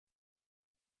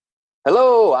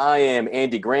Hello, I am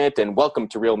Andy Grant, and welcome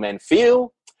to Real Men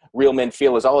Feel. Real Men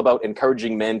Feel is all about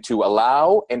encouraging men to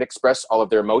allow and express all of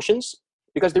their emotions,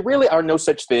 because there really are no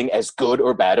such thing as good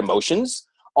or bad emotions.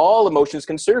 All emotions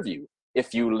can serve you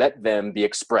if you let them be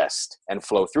expressed and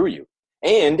flow through you.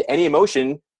 And any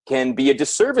emotion can be a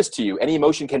disservice to you. Any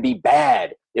emotion can be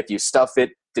bad if you stuff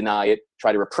it, deny it,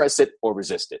 try to repress it, or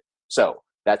resist it. So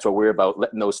that's what we're about,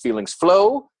 letting those feelings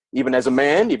flow. Even as a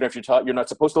man, even if you're taught you're not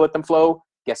supposed to let them flow,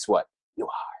 guess what? You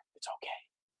are. It's okay.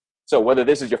 So whether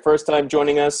this is your first time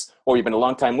joining us or you've been a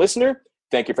long-time listener,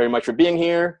 thank you very much for being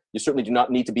here. You certainly do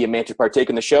not need to be a man to partake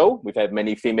in the show. We've had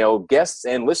many female guests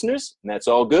and listeners, and that's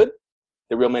all good.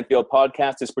 The Real Men Feel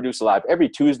podcast is produced live every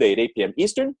Tuesday at 8 p.m.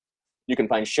 Eastern. You can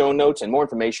find show notes and more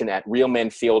information at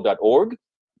realmenfeel.org.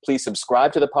 Please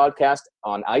subscribe to the podcast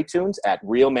on iTunes at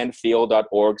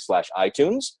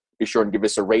realmenfeel.org/iTunes. Be sure and give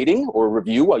us a rating or a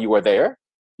review while you are there.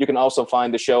 You can also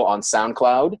find the show on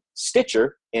SoundCloud,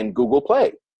 Stitcher, and Google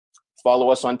Play.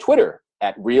 Follow us on Twitter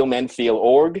at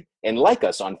realmenfeelorg and like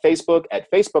us on Facebook at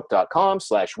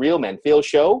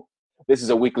facebook.com/realmenfeelshow. This is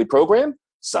a weekly program.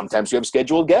 Sometimes you have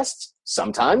scheduled guests.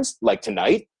 Sometimes, like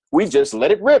tonight, we just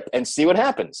let it rip and see what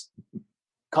happens.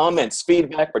 Comments,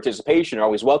 feedback, participation are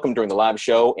always welcome during the live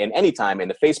show and anytime in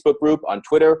the Facebook group, on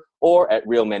Twitter, or at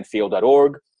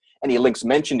realmenfeel.org. Any links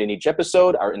mentioned in each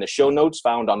episode are in the show notes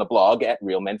found on the blog at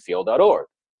realmenfeel.org.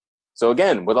 So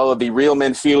again, with all of the Real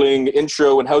Men Feeling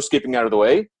intro and housekeeping out of the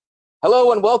way,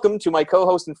 hello and welcome to my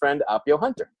co-host and friend, Appio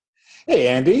Hunter. Hey,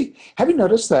 Andy. Have you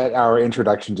noticed that our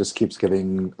introduction just keeps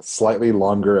getting slightly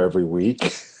longer every week?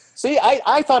 See,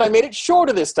 I thought I made it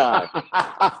shorter this time.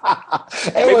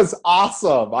 It was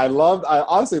awesome. I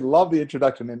honestly love the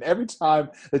introduction. And every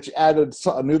time that you added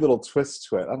a new little twist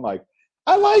to it, I'm like,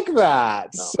 I like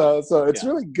that. No. So it's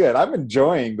really good. I'm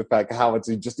enjoying the fact how it's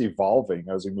just evolving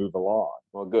as we move along.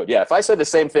 Well, good. Yeah, if I said the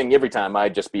same thing every time,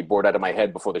 I'd just be bored out of my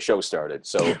head before the show started.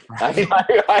 So right.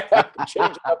 I have to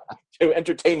change up to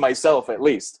entertain myself at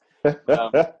least.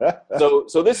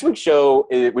 So this week's show,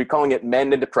 we're calling it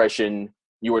Men in Depression,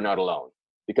 You Are Not Alone.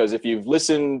 Because if you've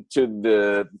listened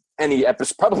to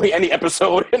probably any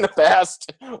episode in the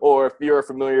past, or if you're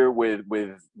familiar with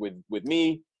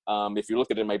me, if you look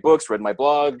at it in my books, read my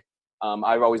blog,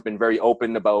 I've always been very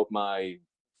open about my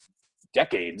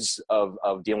decades of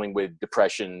dealing with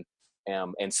depression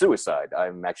and suicide.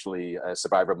 I'm actually a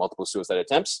survivor of multiple suicide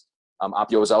attempts.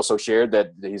 Appio has also shared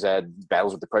that he's had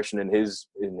battles with depression in his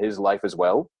life as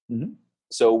well. Mm-hmm.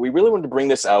 So we really wanted to bring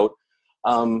this out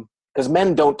because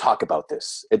men don't talk about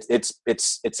this.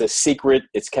 It's a secret.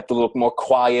 It's kept a little more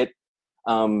quiet.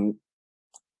 And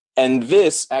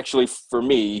this actually, for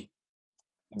me,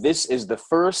 this is the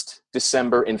first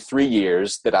December in 3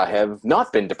 years that I have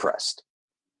not been depressed.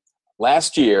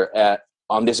 Last year,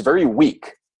 on this very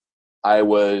week, I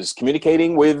was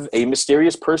communicating with a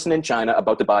mysterious person in China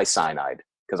about to buy cyanide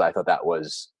because I thought that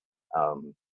was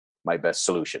my best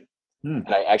solution. And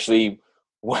I actually,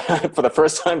 for the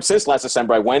first time since last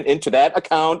December, I went into that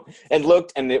account and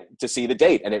looked to see the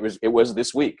date, and it was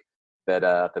this week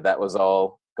that was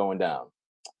all going down.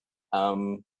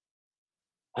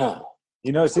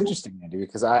 You know, it's interesting, Andy,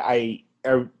 because I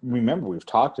remember we've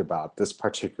talked about this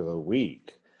particular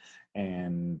week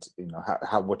and, you know,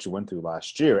 how what you went through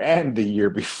last year and the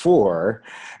year before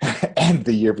and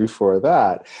the year before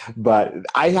that. But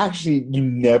you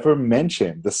never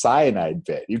mentioned the cyanide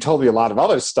bit. You told me a lot of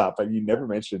other stuff, but you never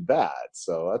mentioned that.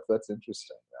 So that's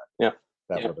interesting.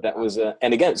 That was,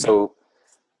 and again, so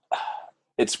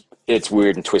it's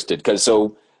weird and twisted because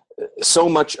so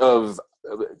much of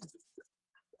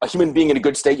a human being in a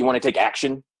good state, you want to take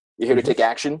action. You're here to take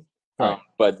action. Right.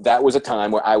 But that was a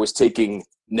time where I was taking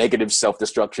negative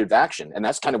self-destructive action. And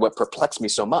that's kind of what perplexed me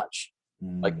so much.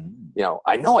 Like, you know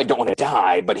I don't want to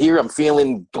die, but here I'm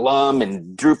feeling glum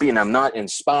and droopy and I'm not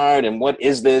inspired. And what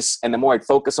is this? And the more I'd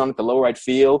focus on it, the lower I'd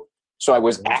feel. So I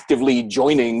was actively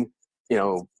joining,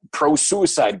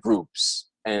 pro-suicide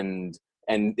groups and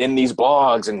in these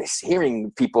blogs and hearing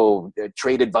people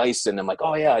trade advice. And I'm like,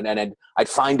 oh yeah. And I'd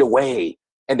find a way.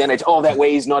 And then that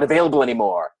way is not available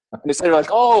anymore. And instead of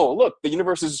like, oh, look, the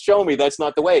universe is showing me that's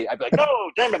not the way. I'd be like, no,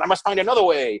 damn it, I must find another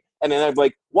way. And then I'd be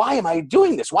like, why am I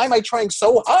doing this? Why am I trying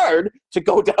so hard to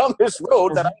go down this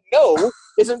road that I know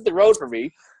isn't the road for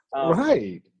me?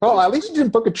 Right. Well, at least you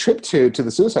didn't book a trip to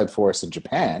the suicide forest in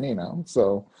Japan,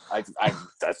 so. I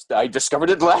discovered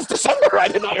it last December. I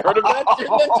did not heard of that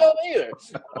until either.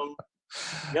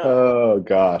 Oh,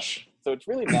 gosh. So it's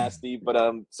really nasty. But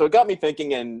so it got me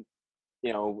thinking, and,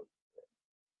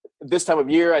 this time of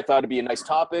year, I thought it'd be a nice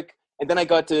topic. And then I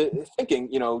got to thinking,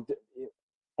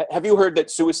 Have you heard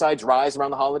that suicides rise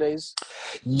around the holidays?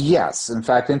 Yes, in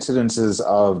fact, incidences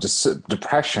of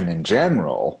depression in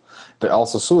general, but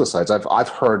also suicides. I've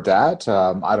heard that.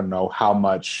 I don't know how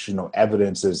much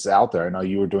evidence is out there. I know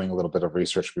you were doing a little bit of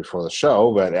research before the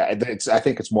show, but I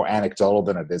think it's more anecdotal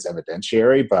than it is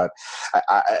evidentiary. But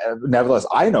nevertheless,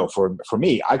 I know for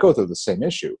me, I go through the same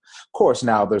issue. Of course,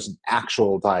 now there's an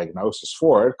actual diagnosis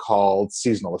for it called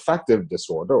seasonal affective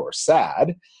disorder, or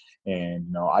SAD,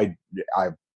 and I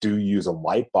do use a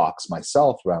light box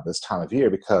myself around this time of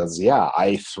year because,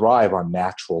 I thrive on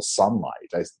natural sunlight.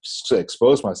 I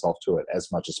expose myself to it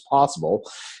as much as possible.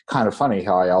 Kind of funny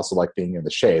how I also like being in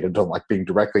the shade. I don't like being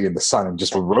directly in the sun and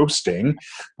just roasting,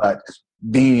 but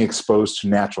being exposed to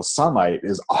natural sunlight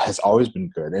has always been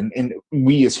good. And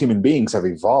we as human beings have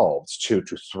evolved to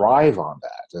thrive on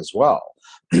that as well.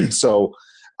 So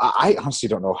I honestly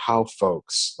don't know how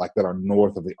folks like that are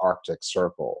north of the Arctic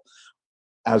Circle,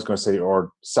 I was going to say, or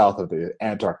south of the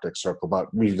Antarctic Circle,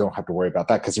 but we don't have to worry about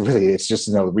that because really it's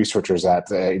just the researchers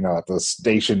at at the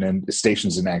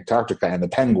stations in Antarctica and the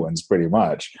penguins pretty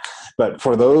much. But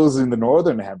for those in the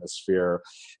northern hemisphere,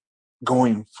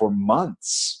 going for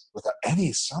months without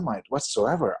any sunlight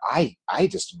whatsoever, I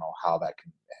just don't know how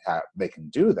they can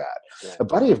do that. Yeah. A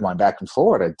buddy of mine back in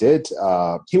Florida did.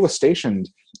 He was stationed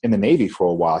in the Navy for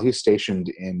a while. He was stationed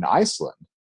in Iceland,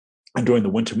 and during the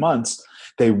winter months,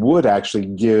 they would actually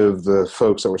give the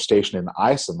folks that were stationed in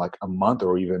Iceland like a month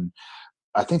or even,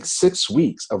 I think, 6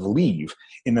 weeks of leave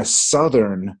in a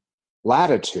southern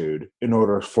latitude in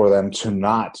order for them to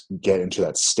not get into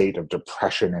that state of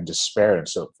depression and despair and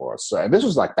so forth. So, and this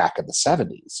was like back in the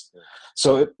 70s.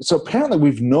 So apparently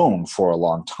we've known for a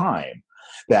long time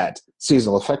that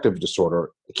seasonal affective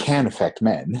disorder can affect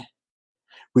men.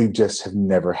 We just have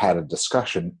never had a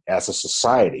discussion as a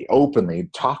society openly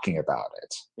talking about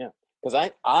it. Yeah.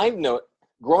 Because I know,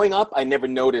 growing up, I never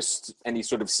noticed any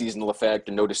sort of seasonal effect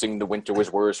or noticing the winter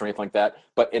was worse or anything like that.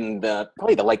 But in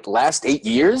probably the last 8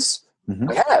 years,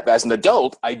 I have. As an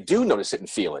adult, I do notice it and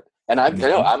feel it. And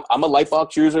I'm a light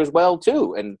box user as well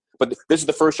too. But this is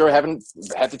the first year I haven't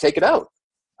had to take it out.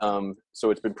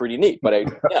 So it's been pretty neat. But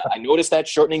I noticed that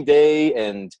shortening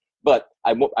day, but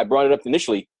I brought it up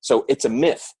initially. So it's a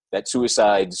myth that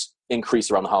suicides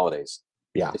increase around the holidays.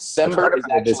 Yeah, December is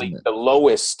actually the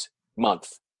lowest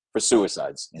month for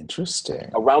suicides.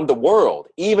 Interesting. Around the world,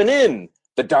 even in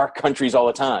the dark countries all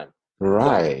the time.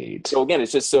 Right. So again,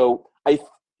 it's just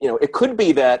it could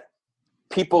be that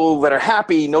people that are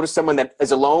happy notice someone that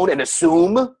is alone and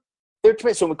assume they're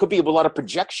depressed. So it could be a lot of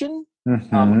projection.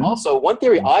 Mm-hmm. Also, one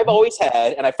theory I've always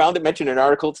had, and I found it mentioned in an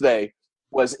article today,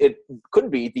 was it could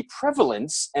be the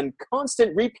prevalence and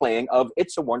constant replaying of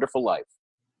It's a Wonderful Life.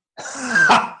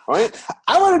 Right?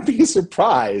 I wouldn't be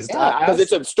surprised. Because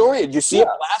it's a story. You see it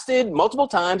blasted multiple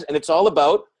times, and it's all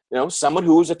about someone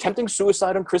who's attempting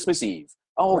suicide on Christmas Eve.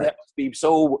 Oh, right. That must be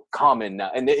so common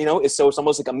now. And it's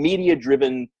almost like a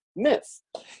media-driven myth.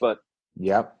 But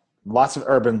yep. Lots of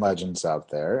urban legends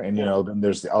out there. And, then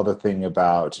there's the other thing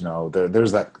about,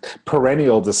 there's that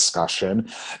perennial discussion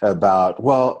about,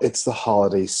 well, it's the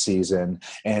holiday season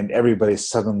and everybody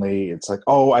suddenly, it's like,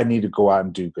 oh, I need to go out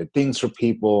and do good things for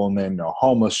people. And then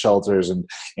homeless shelters and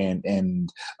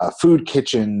food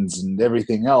kitchens and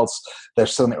everything else. They're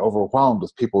suddenly overwhelmed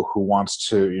with people who wants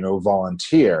to,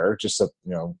 volunteer just so,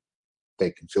 they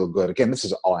can feel good. Again, this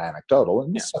is all anecdotal,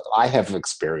 and stuff I have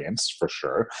experienced for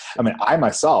sure. I mean, I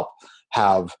myself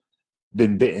have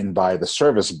been bitten by the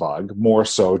service bug more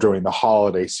so during the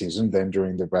holiday season than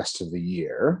during the rest of the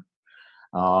year.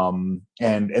 And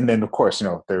then of course,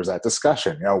 there's that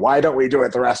discussion, why don't we do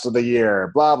it the rest of the year?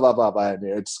 Blah, blah, blah, blah. And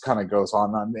it just kind of goes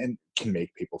on and can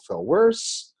make people feel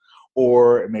worse,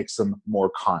 or it makes them more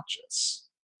conscious.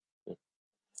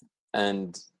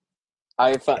 And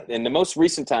I found in the most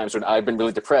recent times when I've been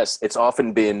really depressed, it's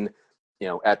often been,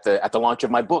 at the launch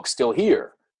of my book, Still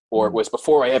Here, or it was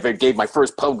before I ever gave my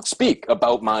first public speak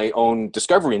about my own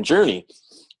discovery and journey.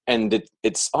 And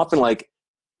it's often like,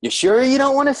 you sure you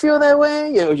don't want to feel that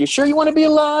way? You sure you want to be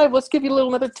alive? Let's give you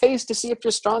another taste to see if you're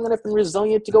strong enough and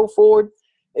resilient to go forward.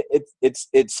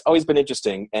 It's always been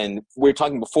interesting. And we were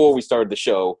talking before we started the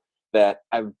show that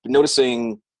I've been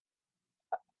noticing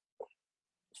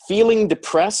feeling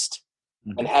depressed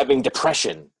and having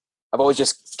depression. I've always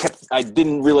just I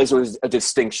didn't realize it was a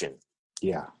distinction.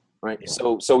 Yeah. Right.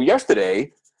 Yeah. So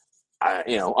yesterday,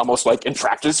 almost like in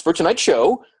practice for tonight's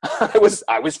show, I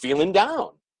was feeling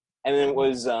down, and then it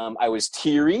was, I was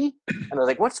teary, and I was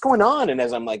like, what's going on? And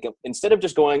as I'm like, instead of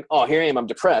just going, oh, here I am, I'm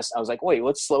depressed, I was like, wait,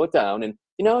 let's slow it down. And,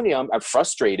 I'm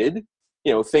frustrated,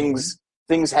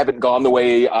 things haven't gone the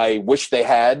way I wish they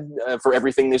had for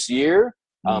everything this year.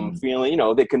 Feeling,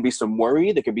 there can be some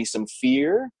worry, there can be some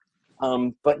fear.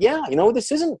 But yeah,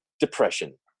 this isn't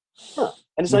depression. Huh.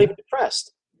 And it's not even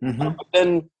depressed. But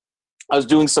then I was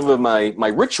doing some of my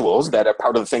rituals that are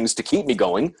part of the things to keep me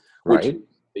going, which,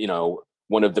 Right.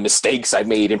 one of the mistakes I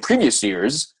made in previous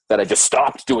years that I just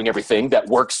stopped doing everything that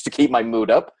works to keep my mood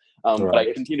up. But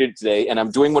I continued today, and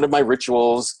I'm doing one of my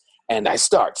rituals, and I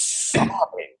start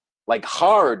sobbing, like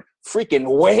hard, freaking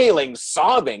wailing,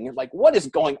 sobbing, like what is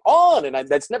going on? And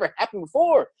that's never happened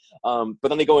before. But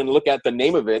then they go and look at the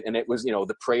name of it, and it was,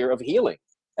 the prayer of healing,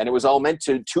 and it was all meant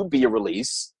to be a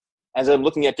release. As I'm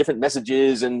looking at different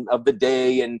messages and of the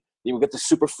day, and you get the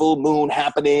super full moon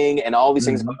happening, and all these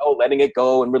things, letting it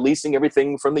go and releasing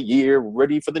everything from the year,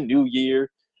 ready for the new year,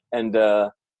 and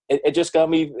it just got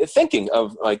me thinking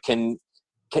of like, can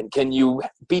you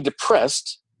be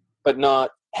depressed but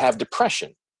not have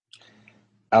depression?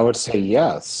 I would say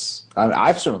yes.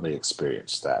 I've certainly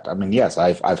experienced that. I mean, yes,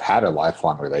 I've had a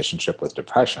lifelong relationship with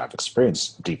depression. I've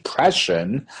experienced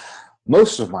depression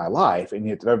most of my life, and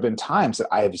yet there have been times that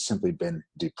I have simply been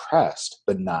depressed,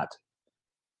 but not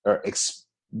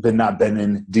been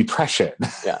in depression.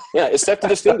 Yeah, it's tough to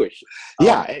distinguish.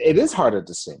 Yeah, it is hard to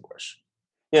distinguish.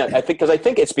 Yeah, I think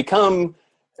it's become,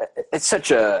 it's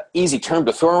such a easy term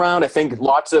to throw around. I think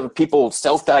lots of people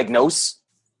self-diagnose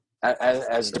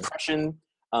as depression.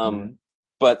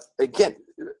 But again,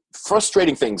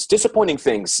 frustrating things, disappointing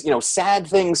things, sad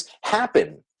things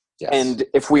happen. Yes. And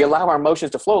if we allow our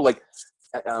emotions to flow, like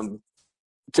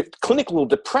clinical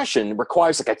depression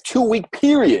requires like a 2-week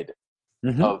period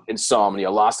of insomnia,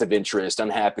 loss of interest,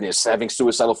 unhappiness, having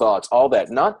suicidal thoughts, all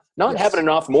that. Not having an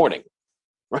off morning,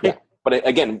 right? Yeah. But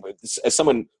again, as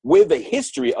someone with a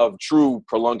history of true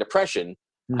prolonged depression,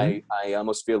 I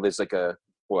almost feel there's like I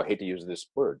hate to use this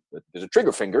word, but there's a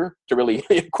trigger finger to really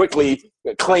quickly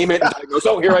claim it and diagnose,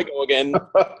 here I go again.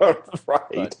 Right.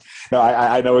 But, no,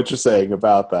 I know what you're saying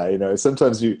about that.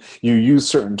 Sometimes you use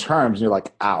certain terms and you're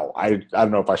like, ow, I don't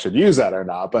know if I should use that or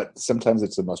not, but sometimes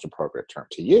it's the most appropriate term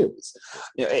to use.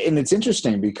 And it's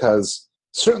interesting because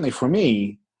certainly for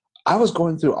me, I was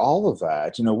going through all of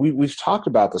that. We've talked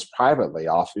about this privately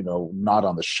off, not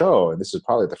on the show. And this is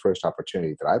probably the first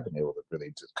opportunity that I've been able to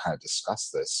really kind of discuss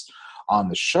this on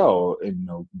the show and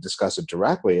discuss it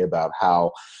directly about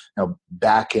how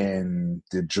back in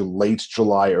the late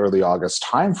July, early August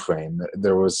timeframe,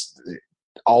 there was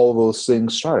all of those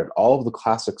things started, all of the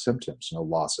classic symptoms,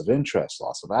 loss of interest,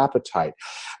 loss of appetite.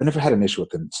 I never had an issue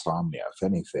with insomnia. If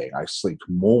anything, I sleep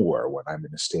more when I'm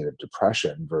in a state of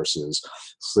depression versus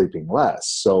sleeping less.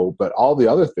 So, but all the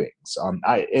other things,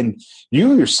 and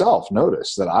you yourself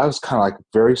noticed that I was kind of like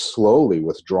very slowly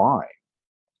withdrawing.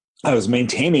 I was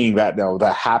maintaining that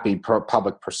happy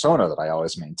public persona that I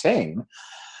always maintain,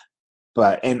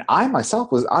 and I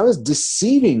myself was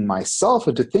deceiving myself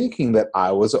into thinking that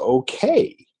I was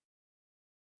okay,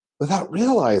 without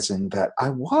realizing that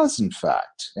I was in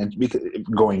fact, and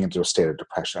going into a state of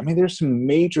depression. I mean, there's some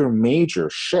major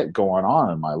shit going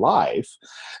on in my life,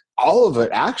 all of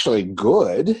it actually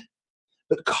good,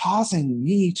 but causing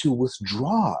me to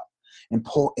withdraw and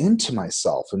pull into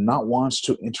myself and not want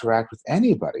to interact with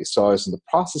anybody. So I was in the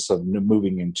process of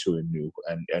moving into a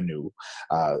new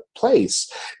place,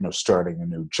 starting a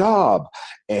new job.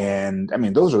 And I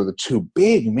mean, those are the two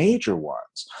big major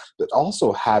ones, but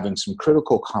also having some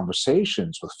critical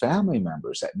conversations with family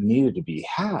members that needed to be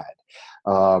had.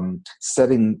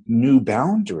 Setting new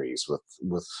boundaries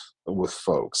with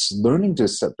folks, learning to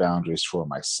set boundaries for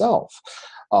myself.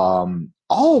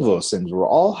 All of those things were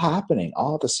all happening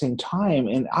all at the same time.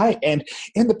 And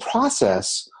in the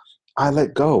process, I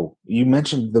let go. You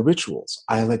mentioned the rituals.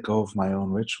 I let go of my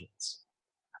own rituals.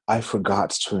 I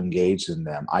forgot to engage in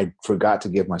them. I forgot to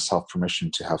give myself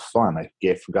permission to have fun. I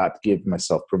forgot to give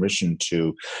myself permission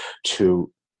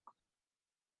to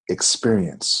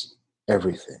experience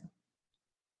everything.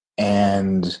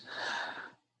 And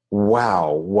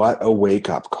wow, what a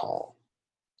wake-up call.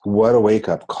 What a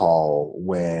wake-up call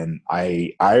when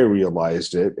I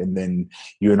realized it. And then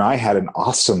you and I had an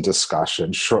awesome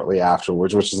discussion shortly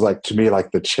afterwards, which is like, to me,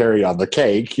 like the cherry on the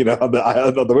cake,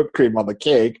 the whipped cream on the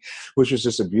cake, which was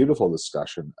just a beautiful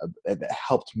discussion. And it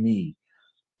helped me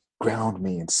ground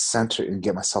me and center and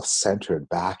get myself centered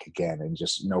back again and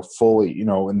just, fully,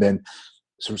 and then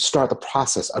sort of start the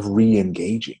process of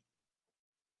re-engaging.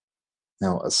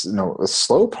 A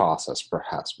slow process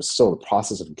perhaps, but still the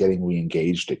process of getting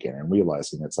re-engaged again and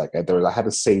realizing it's like I had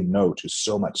to say no to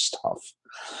so much stuff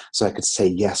so I could say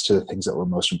yes to the things that were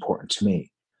most important to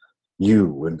me.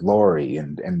 You and Lori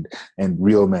and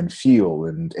Real Men Feel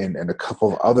and a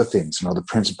couple of other things, the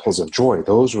principles of joy.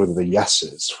 Those were the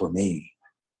yeses for me.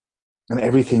 And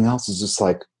everything else is just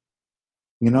like,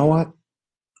 you know what?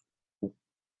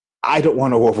 I don't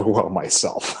want to overwhelm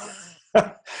myself.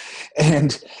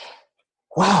 And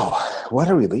wow, what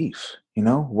a relief.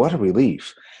 What a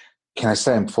relief. Can I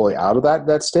say I'm fully out of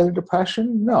that state of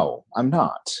depression? No, I'm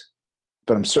not.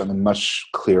 But I'm certainly much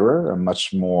clearer. I'm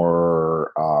much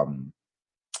more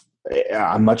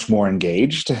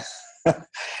engaged.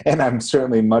 And I'm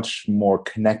certainly much more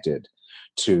connected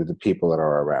to the people that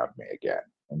are around me again.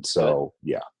 And so,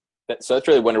 yeah. So that's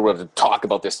really when I wanted to talk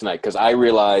about this tonight, because I've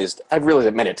realized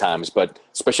it many times, but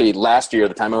especially last year,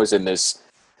 the time I was in this,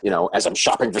 as I'm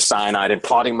shopping for cyanide and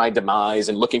plotting my demise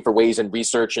and looking for ways and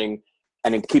researching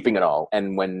and in keeping it all.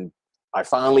 And when I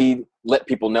finally let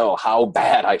people know how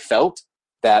bad I felt,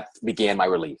 that began my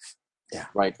relief. Yeah.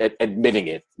 Right. Admitting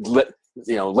it,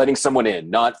 letting someone in,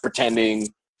 not pretending.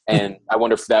 And I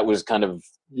wonder if that was kind of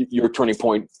your turning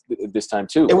point this time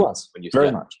too. It was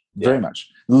very much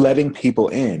letting people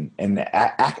in and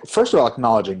first of all,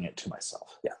 acknowledging it to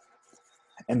myself. Yeah.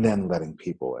 And then letting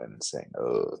people in and saying,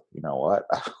 oh, you know what?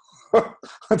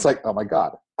 It's like, oh my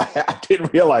God, I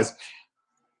didn't realize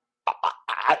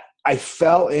I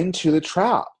fell into the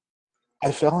trap.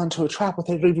 I fell into a trap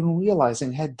without even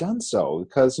realizing I had done so.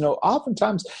 Because,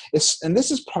 oftentimes, and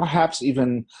this is perhaps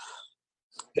even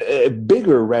a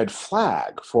bigger red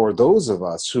flag for those of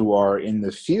us who are in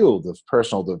the field of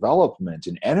personal development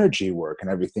and energy work and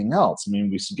everything else. I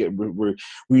mean,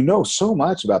 we know so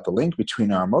much about the link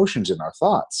between our emotions and our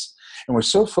thoughts. And we're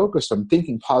so focused on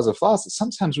thinking positive thoughts that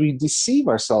sometimes we deceive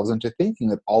ourselves into thinking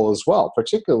that all is well,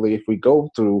 particularly if we go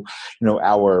through,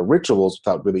 our rituals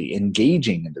without really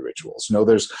engaging in the rituals.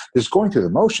 There's going through the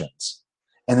motions,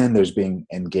 and then there's being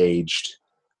engaged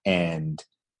and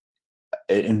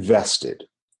invested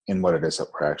in what it is that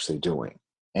we're actually doing.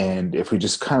 And if we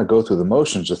just kind of go through the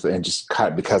motions and just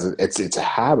kind of, because it's a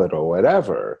habit or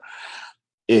whatever,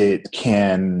 it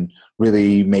can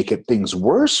really make things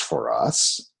worse for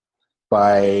us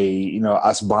by,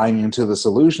 us buying into this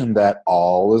illusion that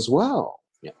all is well.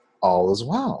 Yeah. All is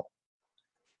well.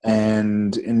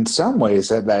 And in some ways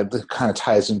that kind of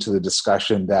ties into the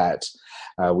discussion that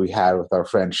we had with our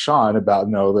friend Sean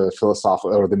about, the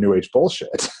philosophical or the New Age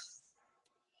bullshit.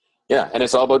 Yeah, and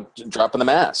it's all about dropping the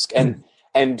mask.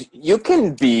 And you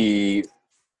can be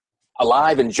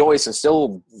alive and joyous and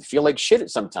still feel like shit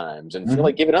sometimes and feel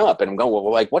like giving up. And I'm going, well,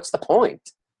 like, what's the point?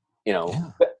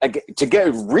 To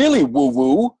get really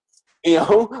woo-woo, a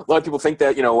lot of people think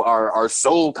that, our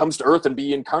soul comes to earth and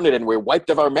be incarnate and we're wiped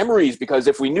of our memories, because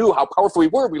if we knew how powerful we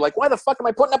were, we'd be like, why the fuck am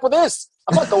I putting up with this?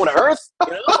 I'm not going to earth.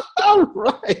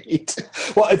 Right.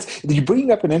 Well, you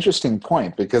bring up an interesting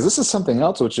point, because this is something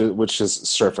else which has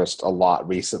surfaced a lot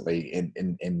recently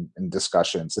in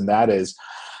discussions, and that is,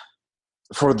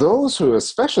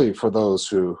 especially for those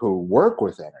who work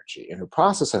with energy and who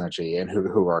process energy and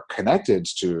who are connected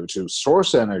to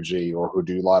source energy, or who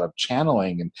do a lot of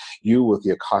channeling, and you with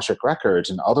the Akashic records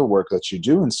and other work that you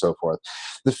do and so forth,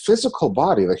 the physical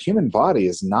body, the human body,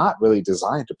 is not really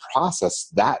designed to process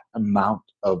that amount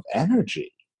of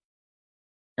energy.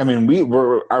 I mean,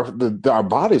 our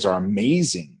bodies are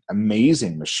amazing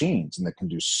machines, and they can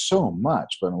do so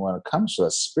much. But when it comes to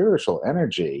a spiritual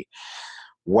energy,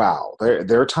 wow,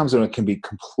 there are times when it can be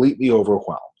completely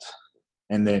overwhelmed,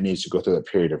 and then it needs to go through that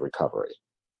period of recovery.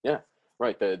 Yeah,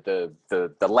 right. The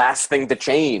last thing to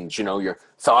change, your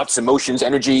thoughts, emotions,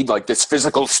 energy, like this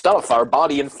physical stuff, our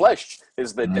body and flesh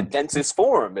is the densest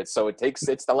form. It's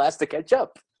the last to catch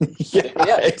up.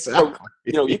 Yeah, exactly.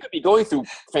 So, you could be going through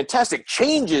fantastic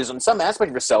changes on some aspect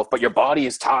of yourself, but your body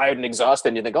is tired and exhausted,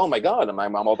 and you think, oh my God,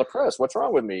 I'm all depressed. What's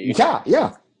wrong with me?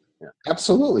 Yeah.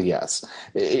 Absolutely, yes.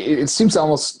 It seems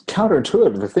almost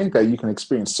counterintuitive to think that you can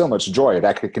experience so much joy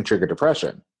that can trigger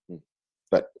depression.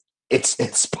 But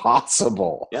it's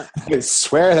possible. Yeah. I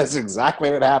swear that's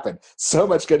exactly what happened. So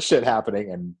much good shit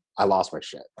happening, and I lost my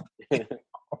shit.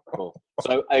 Cool.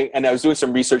 So I was doing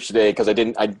some research today, because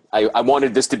I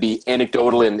wanted this to be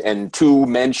anecdotal and two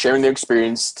men sharing their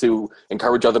experience to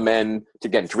encourage other men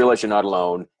to realize you're not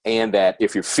alone, and that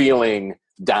if you're feeling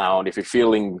down, if you're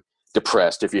feeling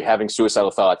depressed, if you're having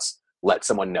suicidal thoughts, let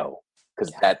someone know,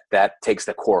 because that takes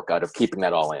the cork out of keeping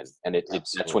that all in, and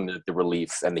that's when the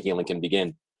relief and the healing can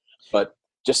begin. But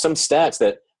just some stats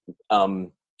that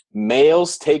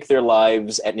males take their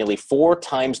lives at nearly 4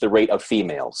 times the rate of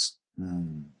females.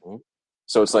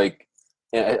 So it's like,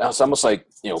 it's almost like,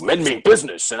 men mean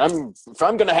business, and if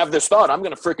I'm going to have this thought, I'm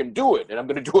going to freaking do it, and I'm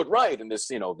going to do it right. And this,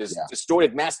 this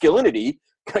distorted masculinity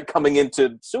coming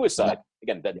into suicide.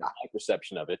 Again, that my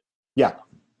perception of it. Yeah.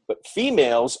 But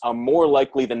females are more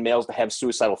likely than males to have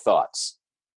suicidal thoughts.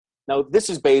 Now, this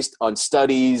is based on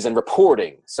studies and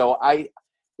reporting. So I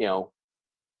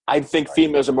think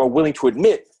females are more willing to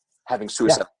admit having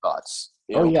suicidal thoughts.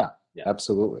 Yeah,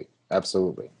 absolutely.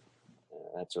 Absolutely.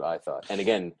 That's what I thought. And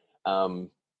again,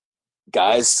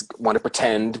 guys want to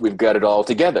pretend we've got it all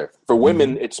together. For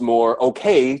women, it's more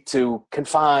okay to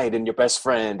confide in your best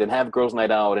friend and have girls'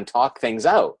 night out and talk things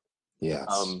out. Yes.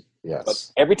 Yes.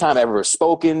 But every time I've ever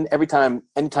spoken,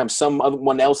 anytime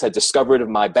someone else had discovered of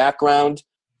my background,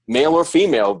 male or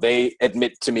female, they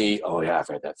admit to me, "Oh yeah, I've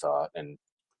had that thought." And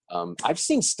I've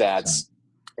seen stats.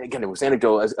 Again, it was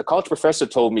anecdotal. A college professor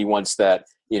told me once that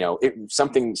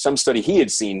some study he had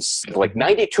seen, like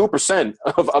 92%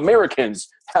 of Americans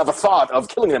have a thought of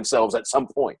killing themselves at some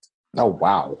point. Oh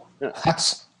wow! Yeah.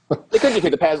 They couldn't just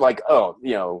take the past like,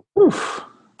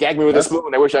 gag me with a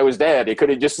spoon. I wish I was dead. It could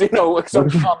have just, some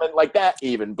comment like that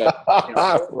even. But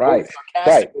right.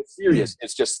 It's serious.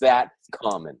 It's just that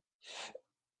common.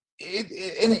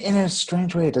 In a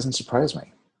strange way, it doesn't surprise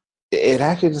me. It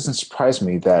actually doesn't surprise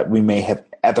me that we may have,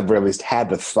 at the very least, had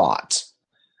the thought.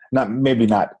 Maybe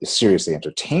not seriously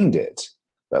entertained it,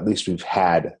 but at least we've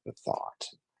had the thought.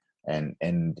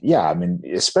 And yeah, I mean,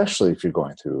 especially if you're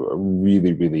going through a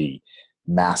really, really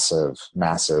massive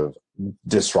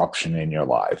disruption in your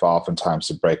life, oftentimes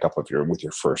the breakup with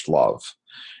your first love.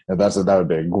 And that would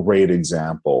be a great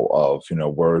example of,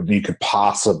 where you could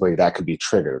possibly, that could be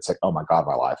triggered. It's like, oh my God,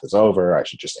 my life is over. I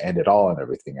should just end it all and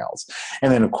everything else.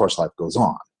 And then of course life goes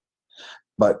on.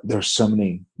 But there's so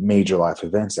many major life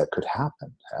events that could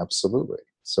happen. Absolutely.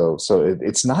 So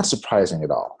it's not surprising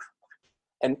at all.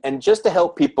 And just to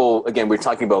help people, again, we're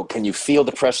talking about, can you feel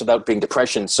depressed without being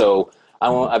depression? So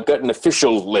I've got an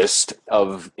official list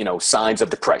of, signs of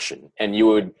depression. And you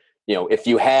would, if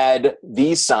you had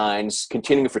these signs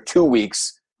continuing for 2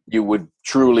 weeks, you would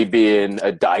truly be in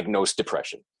a diagnosed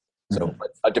depression. So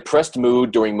a depressed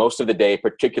mood during most of the day,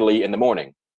 particularly in the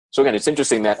morning. So again, it's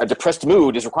interesting that a depressed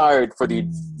mood is required for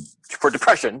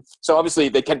depression. So obviously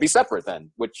they can be separate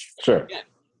then, which again,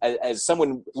 as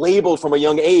someone labeled from a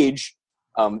young age,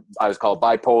 I was called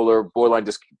bipolar, borderline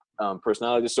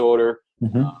personality disorder,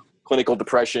 clinical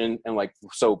depression, and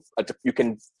you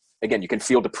can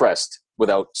feel depressed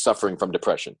without suffering from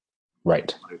depression.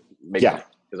 Right.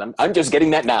 Because I'm just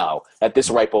getting that now at this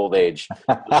ripe old age.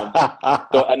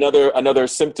 So another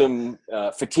symptom,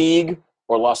 fatigue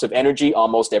or loss of energy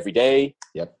almost every day.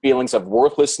 Yep. Feelings of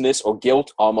worthlessness or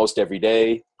guilt almost every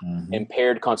day.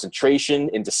 Impaired concentration,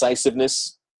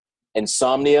 indecisiveness,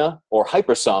 insomnia or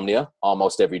hypersomnia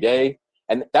almost every day.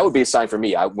 And that would be a sign for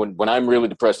me. When I'm really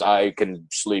depressed, I can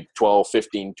sleep 12,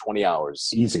 15, 20 hours.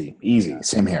 Easy.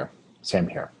 Same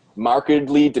here.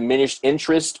 Markedly diminished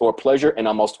interest or pleasure in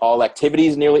almost all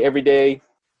activities nearly every day.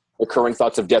 Recurring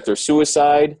thoughts of death or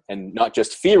suicide, and not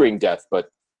just fearing death, but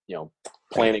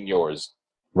planning yours.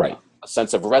 Right. A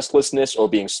sense of restlessness or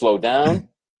being slowed down,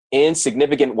 and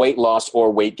significant weight loss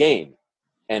or weight gain.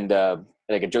 And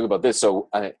I can joke about this. So,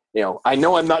 I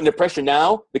know I'm not in depression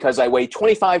now because I weigh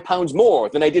 25 pounds more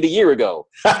than I did a year ago.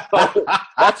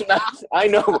 That's not, I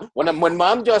know when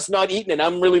I'm just not eating and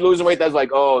I'm really losing weight, that's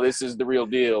like, oh, this is the real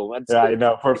deal. I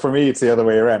know. For me, it's the other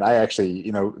way around. I actually,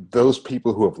 those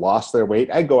people who have lost their weight,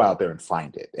 I go out there and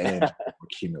find it and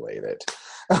accumulate it.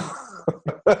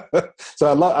 So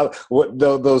I love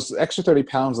those extra 30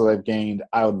 pounds that I've gained.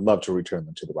 I would love to return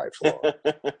them to the rightful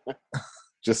owner.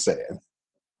 Just saying.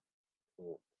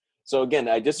 So again,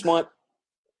 this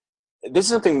is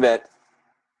something that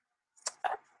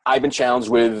I've been challenged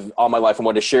with all my life. I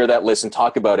wanted to share that list and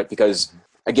talk about it because,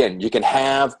 again, you can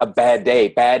have a bad day.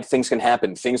 Bad things can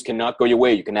happen. Things cannot go your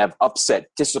way. You can have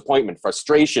upset, disappointment,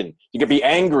 frustration. You can be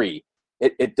angry.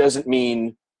 It doesn't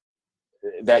mean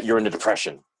that you're in a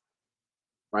depression,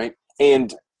 right?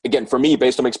 And again, for me,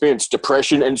 based on my experience,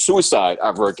 depression and suicide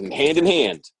are working hand in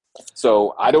hand.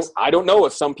 So I don't know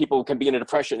if some people can be in a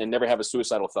depression and never have a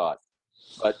suicidal thought.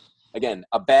 But again,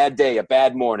 a bad day, a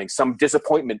bad morning, some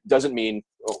disappointment doesn't mean,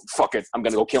 oh, fuck it, I'm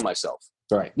going to go kill myself.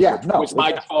 Right. Yeah. No. It's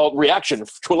my default reaction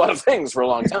to a lot of things for a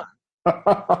long time.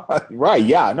 Right.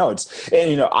 Yeah. No,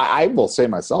 I will say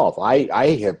myself,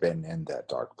 I have been in that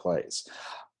dark place.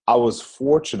 I was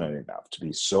fortunate enough to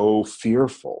be so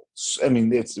fearful. I mean,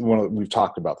 we've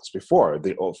talked about this before.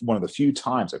 One of the few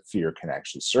times that fear can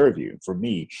actually serve you. For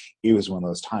me, it was one of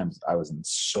those times I was in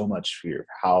so much fear of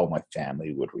how my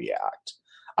family would react.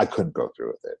 I couldn't go through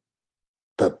with it.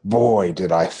 But boy,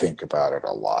 did I think about it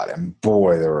a lot. And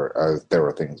boy, there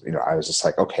were things, I was just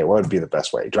like, okay, what would be the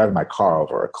best way? Driving my car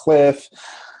over a cliff,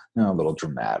 a little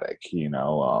dramatic,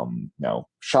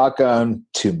 shotgun,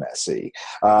 too messy.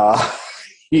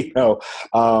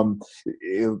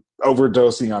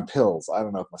 Overdosing on pills. I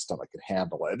don't know if my stomach can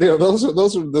handle it.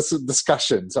 Those are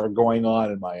discussions are going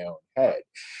on in my own head.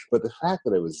 But the fact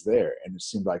that it was there and it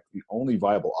seemed like the only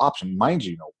viable option, mind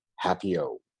you,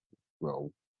 Happy-O,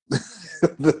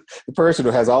 the person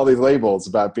who has all these labels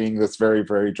about being this very,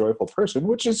 very joyful person,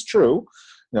 which is true,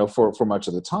 for much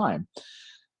of the time,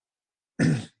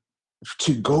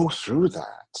 to go through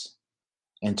that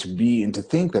and to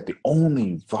think that the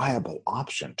only viable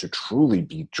option to truly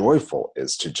be joyful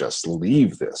is to just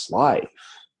leave this life.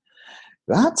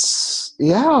 It's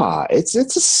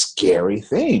a scary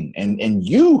thing. And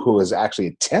you who has actually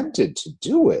attempted to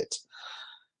do it,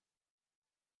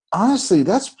 honestly,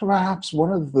 that's perhaps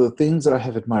one of the things that I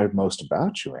have admired most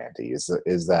about you, Andy, is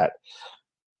that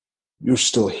you're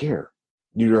still here.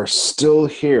 You are still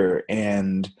here,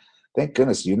 and thank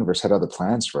goodness the universe had other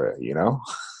plans for it,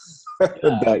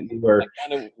 that you were.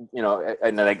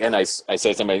 And then again, I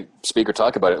say to my speaker,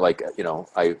 talk about it like,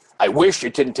 I wish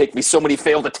it didn't take me so many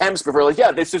failed attempts before,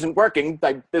 this isn't working.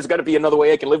 There's got to be another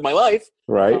way I can live my life.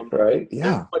 Right.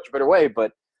 Yeah. Much better way.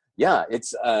 But yeah,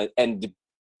 it's, and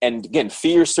again,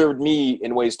 fear served me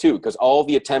in ways too, because all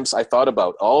the attempts I thought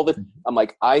about, I'm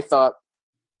like, I thought,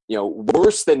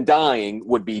 worse than dying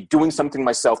would be doing something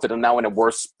myself that I'm now in a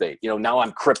worse state. Now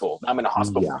I'm crippled. I'm in a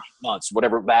hospital for 8 months,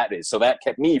 whatever that is. So that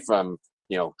kept me from,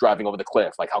 driving over the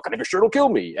cliff. Like, how can I be sure it'll kill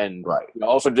me? And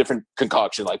also different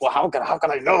concoctions. Like, well, how can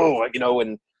I know?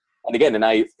 And again, and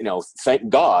I, thank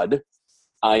God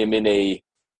I am in a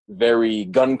very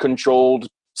gun controlled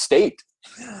state.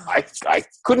 I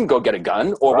couldn't go get a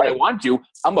gun, or when I want to,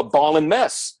 I'm a ballin'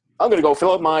 mess. I'm going to go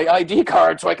fill out my ID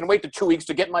card so I can wait the 2 weeks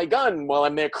to get my gun while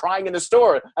I'm there crying in the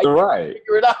store. I can't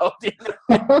figure it out.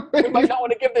 We might not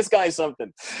want to give this guy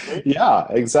something. Right? Yeah,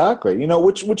 exactly.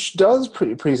 Which does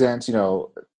present,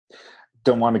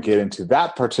 don't want to get into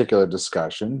that particular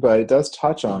discussion, but it does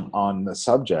touch on the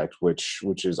subject, which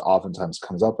is oftentimes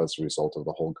comes up as a result of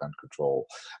the whole gun control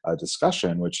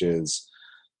discussion, which is,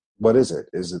 what is it?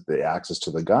 Is it the access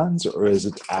to the guns, or is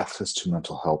it access to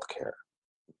mental health care?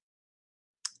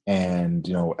 And,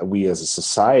 we as a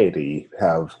society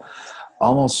have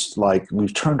almost like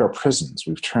we've turned our prisons.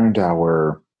 We've turned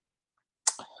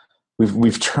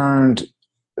we've turned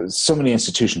so many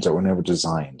institutions that were never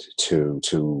designed to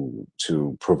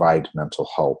provide mental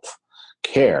health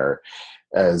care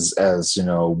as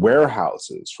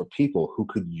warehouses for people who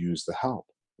could use the help.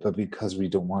 But because we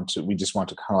just want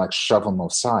to kind of like shove them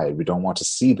aside. We don't want to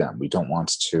see them. We don't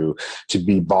want to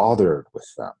be bothered with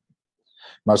them.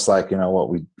 Much like,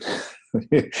 what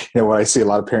I see a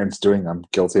lot of parents doing, I'm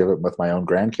guilty of it with my own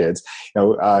grandkids.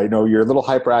 You're a little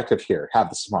hyperactive here. Have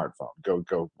the smartphone.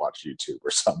 Go watch YouTube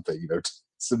or something.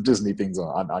 Some Disney things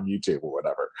on YouTube or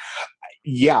whatever.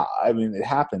 Yeah, I mean, it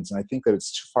happens, and I think that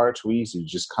it's far too easy to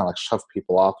just kind of like shove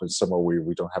people off in somewhere where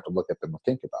we don't have to look at them or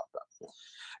think about them.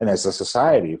 And as a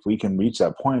society, if we can reach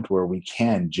that point where we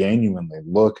can genuinely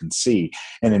look and see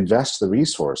and invest the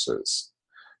resources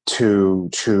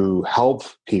to help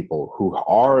people who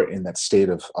are in that state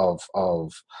of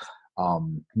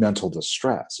mental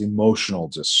distress, emotional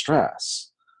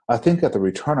distress, I think that the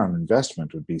return on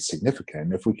investment would be significant.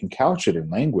 And if we can couch it in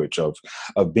language of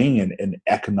being an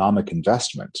economic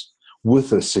investment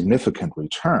with a significant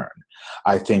return,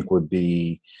 I think would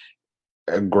be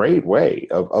a great way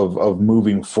of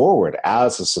moving forward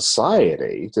as a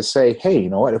society to say, hey, you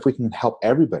know what, if we can help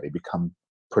everybody become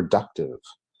productive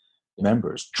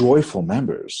members, joyful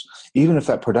members, even if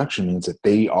that production means that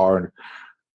they are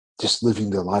just living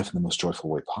their life in the most joyful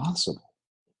way possible.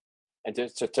 And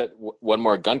to one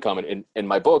more gun comment in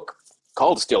my book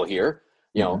called Still Here,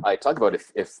 I talk about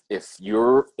if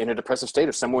you're in a depressive state,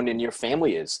 or someone in your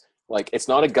family is, like, it's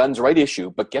not a guns right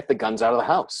issue, but get the guns out of the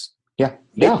house. Yeah.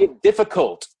 Make it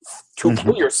difficult to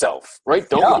kill yourself, right?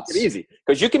 Don't make it easy,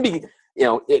 because you can be,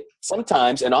 it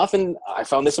sometimes, and often I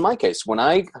found this in my case, when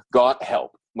I got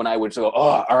help, when I would go,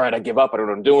 all right, I give up. I don't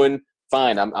know what I'm doing.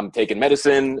 Fine. I'm taking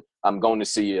medicine. I'm going to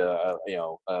see a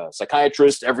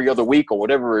psychiatrist every other week or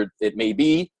whatever it may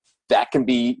be. That can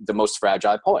be the most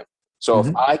fragile point. So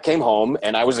if I came home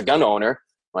and I was a gun owner,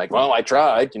 like, well, I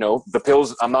tried, the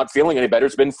pills, I'm not feeling any better.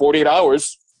 It's been 48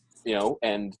 hours,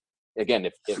 and again,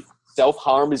 if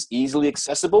self-harm is easily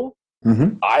accessible,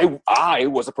 I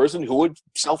was a person who would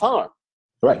self-harm.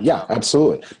 Right. Yeah,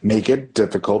 absolutely. Make it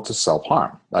difficult to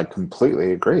self-harm. I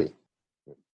completely agree.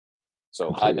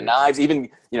 So hide the knives, even,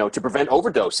 to prevent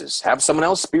overdoses. Have someone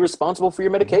else be responsible for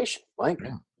your medication. Like,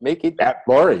 make it.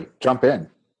 Lori, jump in.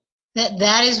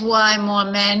 That is why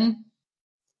more men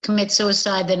commit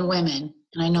suicide than women.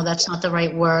 and I know that's not the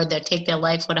right word, that take their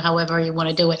life, however you want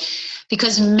to do it,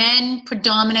 because men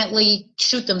predominantly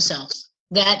shoot themselves.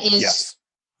 That is, Yes.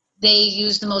 they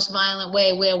use the most violent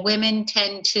way, where women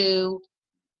tend to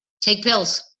take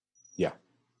pills. Yeah.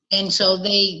 And so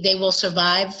they will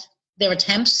survive their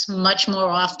attempts much more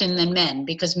often than men,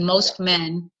 because most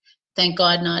men, thank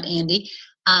God not Andy,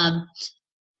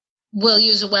 will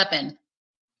use a weapon.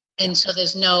 And so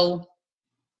there's no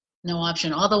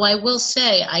option. Although I will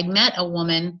say, I met a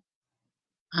woman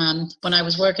when I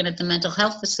was working at the mental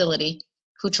health facility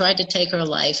who tried to take her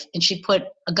life, and she put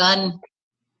a gun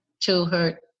to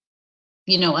her,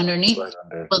 underneath,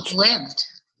 but lived.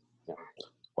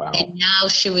 Wow. And now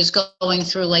she was going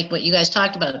through like what you guys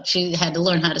talked about. She had to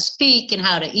learn how to speak and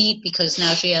how to eat, because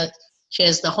now she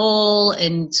has the hole,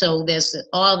 and so there's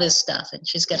all this stuff, and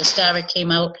she's got a scar that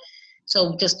came out.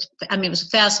 So it was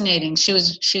fascinating. She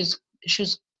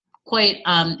was quite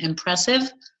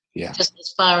impressive. Yeah. Just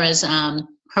as far as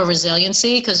her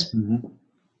resiliency, because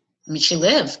she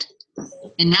lived,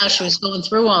 and now she was going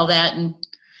through all that,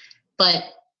 but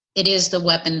it is the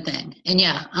weapon thing. And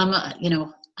yeah, I'm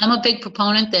a big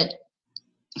proponent that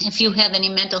if you have any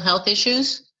mental health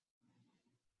issues,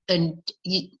 then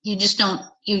you just don't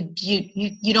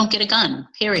you don't get a gun.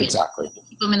 Period. Exactly. You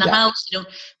keep them in the house,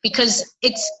 because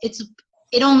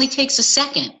it only takes a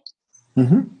second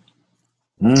to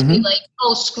be like,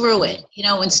 oh, screw it,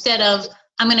 instead of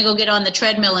I'm going to go get on the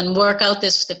treadmill and work out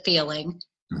this feeling.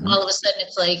 All of a sudden,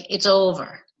 it's like it's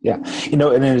over. Yeah,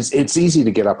 and it's easy to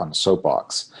get up on a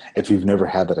soapbox if you've never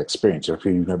had that experience, or if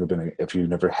you've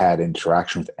never had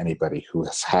interaction with anybody who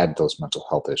has had those mental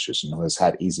health issues and who has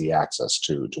had easy access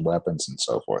to weapons and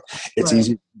so forth. It's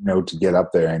easy, to get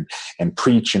up there and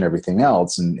preach and everything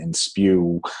else and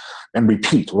spew and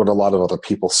repeat what a lot of other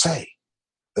people say.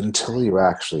 But until you're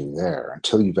actually there,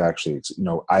 until you've actually,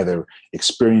 either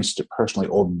experienced it personally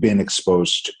or been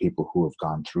exposed to people who have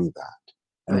gone through that,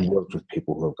 and worked with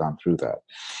people who have gone through that,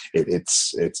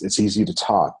 it's easy to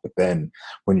talk, but then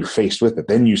when you're faced with it,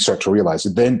 then you start to realize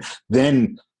it.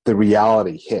 Then the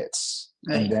reality hits,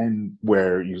 and then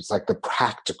where it's like the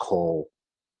practical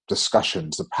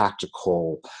discussions, the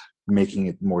practical making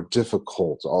it more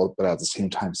difficult, but at the same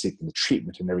time seeking the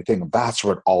treatment and everything. That's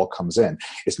where it all comes in.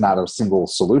 It's not a single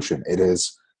solution. It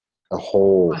is a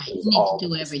whole. Right. You need to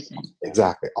do everything.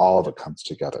 Exactly. All of it comes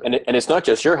together. And it's not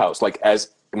just your house. Like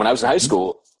when I was in high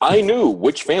school, I knew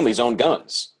which families owned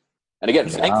guns. And again,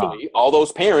 thankfully, all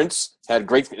those parents had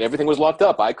everything was locked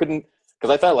up. I couldn't,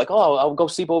 because I thought like, oh, I'll go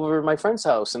sleep over at my friend's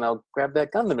house and I'll grab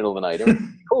that gun in the middle of the night.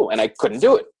 Cool. And I couldn't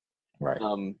do it. Right.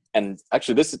 And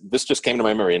actually this just came to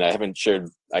my memory, and I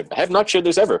have not shared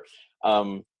this ever.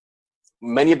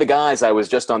 Many of the guys, I was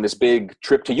just on this big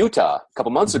trip to Utah a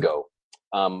couple months ago,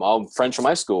 all friends from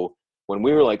high school. When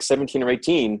we were like 17 or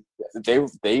 18,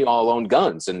 they all owned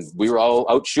guns, and we were all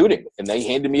out shooting, and they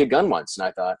handed me a gun once, and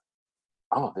I thought,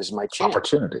 oh, this is my chance.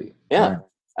 Opportunity. Yeah. Right.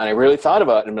 And I really thought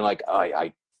about it and been like, oh,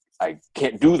 I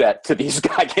can't do that to these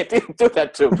guys. I can't do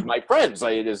that to my friends.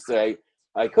 I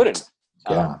couldn't.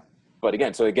 Yeah. But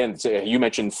again, so you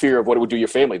mentioned fear of what it would do to your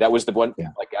family. That was the one. Yeah.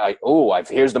 Like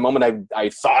here's the moment I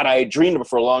thought I had dreamed of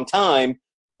for a long time,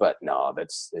 but no,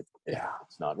 it's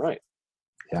not right.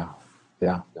 Yeah.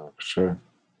 Yeah. No. Sure.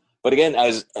 But again,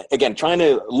 trying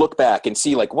to look back and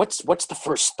see like what's the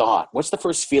first thought, what's the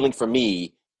first feeling for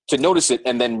me to notice it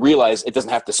and then realize it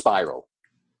doesn't have to spiral.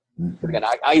 Mm-hmm. Again,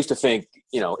 I used to think,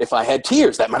 if I had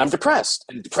tears, that meant I'm depressed,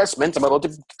 and depressed meant I'm about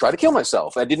to try to kill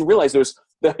myself. I didn't realize there's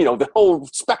the whole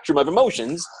spectrum of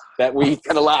emotions that we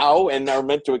can allow and are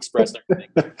meant to express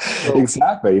everything. So,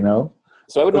 exactly.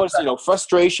 So I would notice,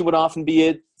 frustration would often be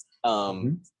it,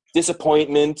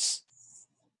 disappointment,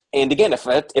 and again, if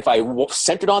I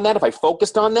centered on that, if I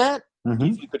focused on that,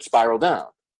 you could spiral down.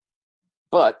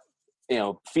 But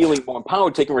feeling more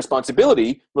empowered, taking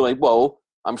responsibility, we're like, well,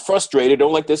 I'm frustrated,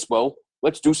 don't like this. Well,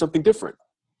 let's do something different.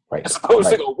 Right. As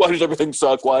opposed to go, why does everything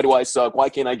suck? Why do I suck? Why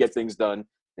can't I get things done?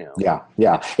 Yeah.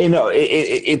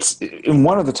 It's in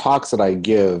one of the talks that I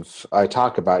give, I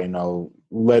talk about,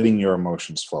 letting your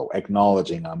emotions flow,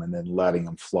 acknowledging them, and then letting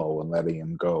them flow and letting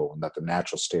them go, and that the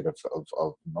natural state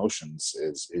of emotions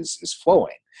is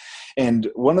flowing.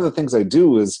 And one of the things I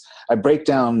do is I break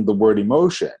down the word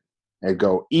emotion. I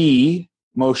go,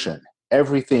 motion,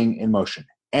 everything in motion,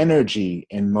 energy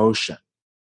in motion.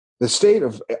 The state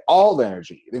of all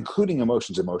energy, including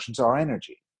emotions are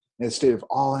energy. And the state of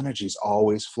all energy is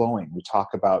always flowing. We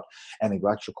talk about an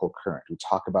electrical current. We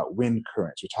talk about wind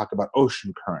currents. We talk about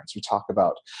ocean currents. We talk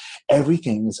about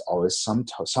everything is always some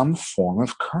form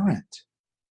of current.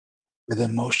 But the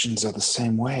emotions are the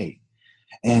same way.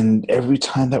 And every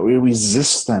time that we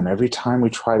resist them, every time we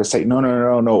try to say, no,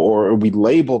 or we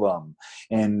label them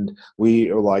and we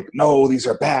are like, no, these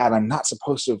are bad. I'm not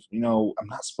supposed to, I'm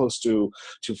not supposed to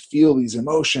feel these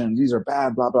emotions. These are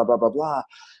bad, blah, blah, blah, blah, blah.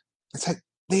 It's like,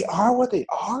 they are what they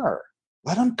are.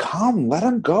 Let them come, let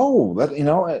them go.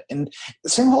 And the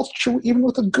same holds true even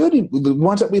with the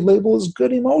ones that we label as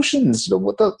good emotions.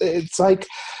 It's like,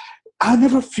 I'll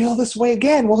never feel this way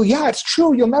again. Well, yeah, it's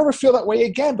true. You'll never feel that way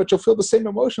again, but you'll feel the same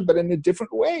emotion, but in a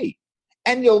different way.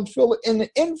 And you'll feel it in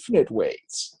infinite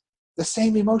ways. The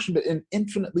same emotion, but in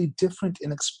infinitely different,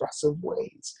 inexpressive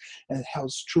ways. And it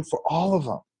holds true for all of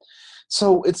them.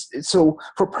 So so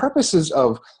for purposes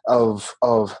of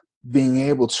being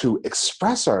able to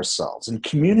express ourselves and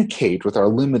communicate with our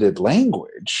limited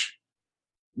language,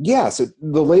 yes,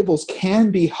 the labels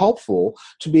can be helpful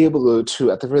to be able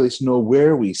to, at the very least, know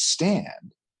where we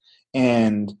stand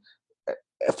and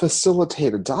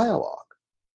facilitate a dialogue.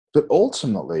 But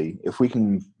ultimately, if we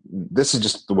can, this is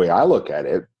just the way I look at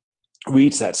it,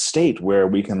 reach that state where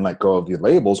we can let go of the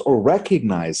labels or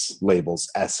recognize labels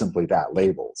as simply that,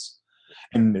 labels.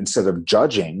 And instead of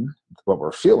judging what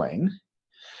we're feeling,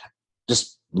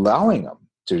 just allowing them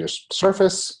to just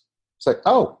surface. It's like,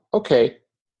 oh, okay.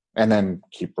 And then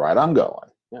keep right on going.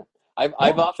 Yeah.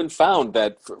 I've often found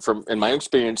that from in my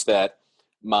experience that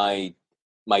my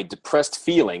depressed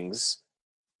feelings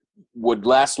would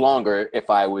last longer if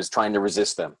I was trying to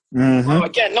resist them. Mm-hmm. Oh,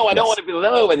 again, no, I don't want to be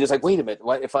low. And it's like, wait a minute.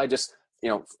 What if I just,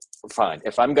 fine.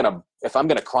 If I'm gonna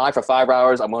cry for 5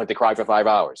 hours, I'm willing to cry for 5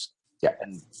 hours. Yeah.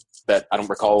 And that I don't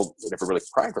recall never really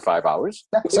crying for 5 hours.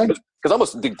 Yeah, because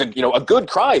almost a good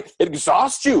cry, it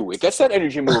exhausts you. It gets that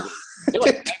energy moving. You're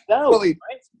like, no, right?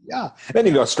 Yeah. Then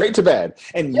you go straight to bed.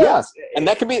 And yes, and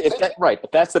that can be right.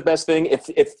 But that's the best thing.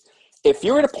 If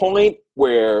you're at a point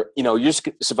where you just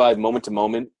survive moment to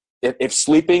moment, if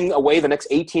sleeping away the next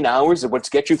 18 hours is what's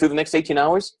get you through the next 18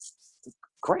 hours,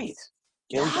 great.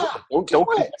 Don't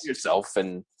compare yourself.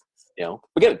 And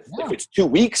again, if it's 2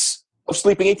 weeks of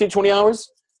sleeping 18 to 20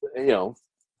 hours,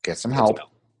 get some help.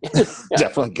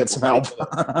 Definitely get some help.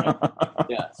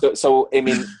 Yeah. So I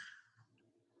mean,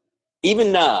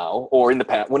 even now or in the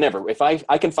past, whenever, if I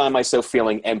can find myself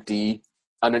feeling empty,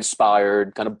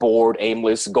 uninspired, kind of bored,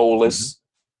 aimless, goalless,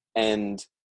 and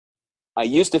I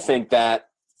used to think that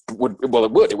it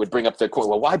would bring up the quote,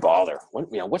 well, why bother?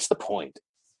 What's the point?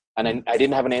 And I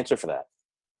didn't have an answer for that.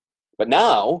 But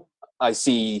now I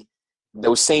see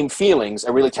those same feelings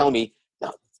are really telling me,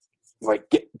 no, right,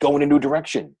 go in a new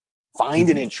direction. Find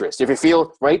an interest. If you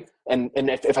feel right, and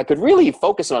if I could really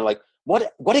focus on like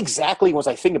what exactly was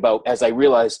I thinking about as I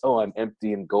realized, oh, I'm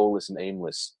empty and goalless and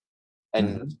aimless,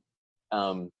 and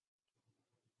and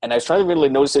I was trying to really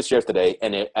notice this yesterday,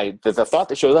 and the thought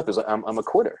that shows up is I'm a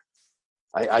quitter.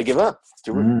 I give up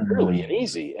early and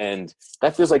easy, and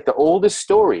that feels like the oldest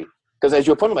story. Because as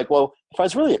you were pointing, I'm like, well, if I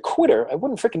was really a quitter, I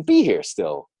wouldn't freaking be here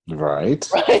still. Right.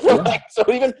 Yeah. So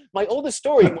even my oldest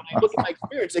story, when I look at my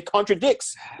experience, it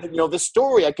contradicts, the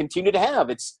story I continue to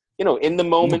have. It's, in the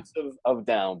moments of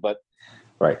down, but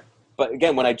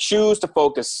again, when I choose to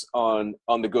focus on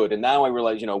the good, and now I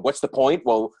realize, what's the point?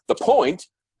 Well, the point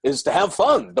is to have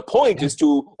fun. The point is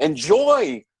to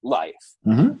enjoy life.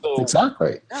 So,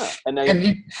 exactly. Yeah. And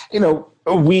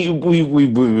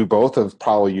we both have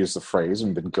probably used the phrase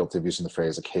and been guilty of using the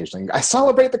phrase occasionally. I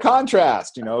celebrate the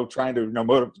contrast, trying to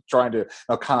kind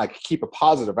of like keep a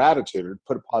positive attitude or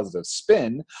put a positive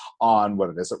spin on what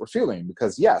it is that we're feeling.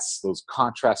 Because yes, those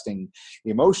contrasting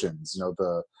emotions,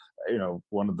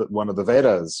 one of the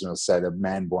Vedas, said a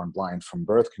man born blind from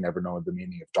birth can never know the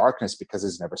meaning of darkness because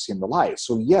he's never seen the light.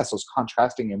 So yes, those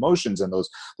contrasting emotions and those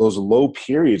low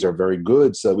periods are very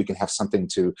good so that we can have something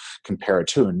to compare it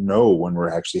to and know when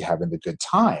we're actually having the good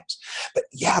times. But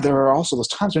yeah, there are also those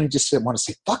times when you just want to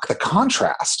say, fuck the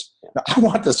contrast. I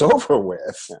want this over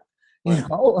with. Yeah.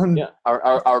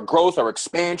 Our growth, our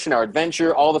expansion, our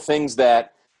adventure, all the things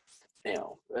that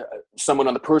someone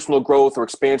on the personal growth or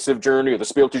expansive journey or the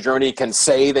spiritual journey can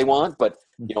say they want, but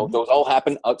those all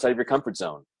happen outside of your comfort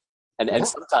zone. And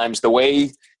sometimes the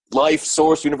way life,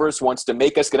 source, universe wants to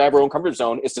make us get out of our own comfort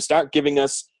zone is to start giving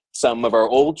us some of our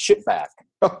old shit back,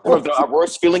 our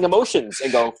worst feeling emotions,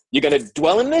 and go, you're going to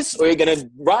dwell in this or you're going to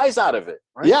rise out of it.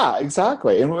 Right? Yeah,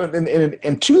 exactly.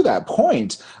 And to that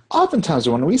point, oftentimes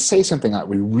when we say something like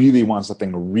we really want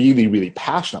something really, really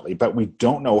passionately, but we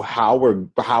don't know how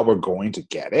we're going to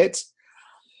get it,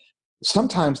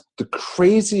 sometimes the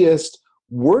craziest,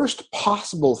 worst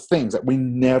possible things that we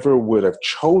never would have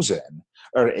chosen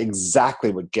are exactly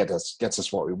what gets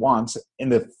us what we want in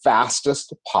the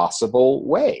fastest possible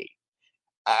way.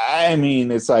 I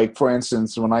mean, it's like, for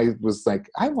instance, when I was like,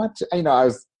 I want to,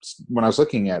 when I was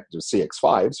looking at the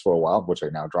CX-5s for a while, which I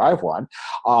now drive one,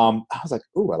 I was like,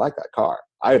 ooh, I like that car.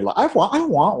 I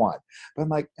want one. But I'm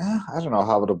like, I don't know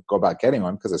how to go about getting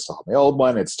one because I still have my old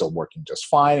one. It's still working just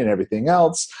fine and everything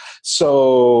else.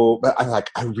 So but I'm like,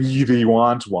 I really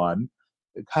want one.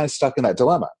 Kind of stuck in that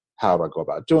dilemma. How do I go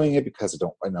about doing it? Because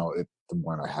I know the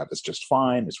one I have is just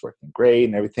fine. It's working great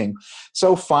and everything.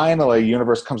 So finally,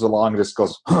 Universe comes along and just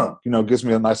goes, gives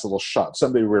me a nice little shove.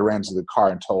 Somebody rear-ends the car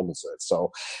and totals it.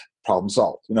 So problem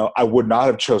solved. I would not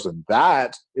have chosen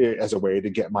that as a way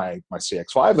to get my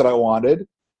CX-5 that I wanted,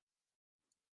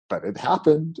 but it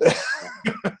happened.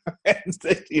 And,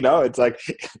 it's like,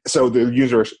 so the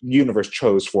universe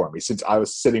chose for me since I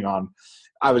was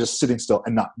just sitting still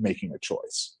and not making a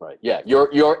choice. Right. Yeah.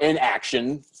 Your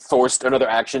inaction forced another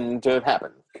action to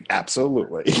happen.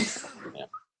 Absolutely.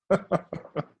 Yeah.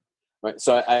 Right.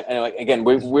 So again,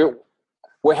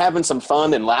 we're having some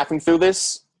fun and laughing through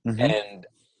this, and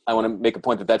I want to make a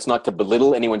point that that's not to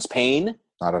belittle anyone's pain,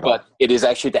 not at all. But it is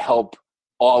actually to help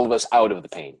all of us out of the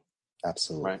pain.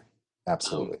 Absolutely. Right.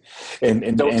 Absolutely.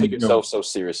 And don't take yourself so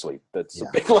seriously. That's a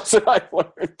big lesson I've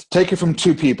learned. Take it from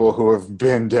two people who have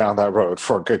been down that road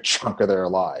for a good chunk of their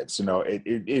lives.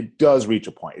 It does reach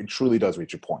a point. It truly does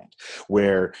reach a point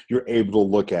where you're able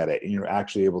to look at it and you're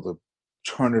actually able to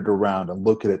turn it around and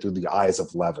look at it through the eyes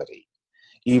of levity.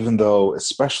 Even though,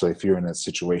 especially if you're in a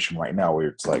situation right now where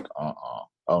it's like,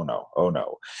 oh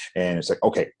no. And it's like,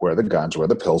 okay, where are the guns? Where are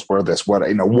the pills? Where are this?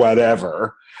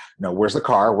 Whatever. Where's the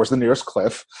car? Where's the nearest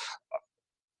cliff?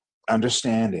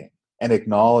 Understanding and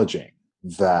acknowledging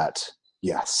that,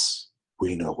 yes,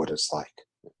 we know what it's like.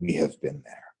 We have been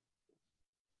there.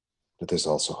 But there's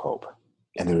also hope.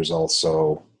 And there's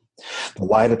also the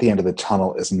light at the end of the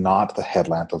tunnel is not the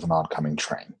headlamp of an oncoming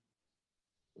train.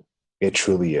 It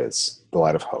truly is the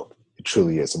light of hope. It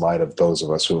truly is the light of those of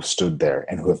us who have stood there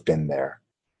and who have been there,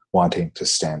 wanting to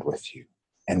stand with you.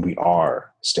 And we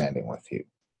are standing with you.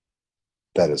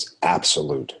 That is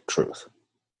absolute truth.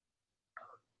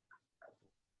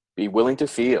 Be willing to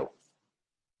feel.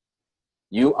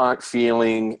 You aren't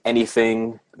feeling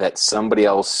anything that somebody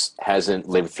else hasn't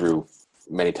lived through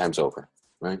many times over,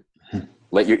 right?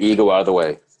 Let your ego out of the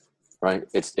way, right?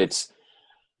 It's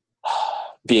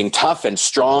being tough and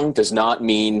strong does not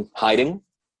mean hiding.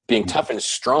 Being tough and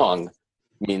strong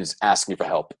means asking for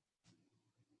help,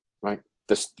 right?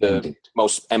 The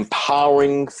most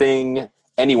empowering thing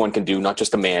anyone can do, not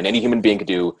just a man, any human being can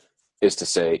do, is to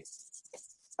say,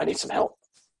 I need some help.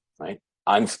 Right,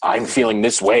 I'm feeling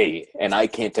this way, and I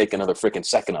can't take another freaking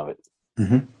second of it.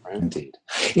 Right? Indeed.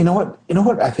 You know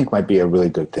what I think might be a really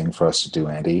good thing for us to do,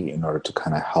 Andy, in order to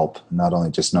kind of help not only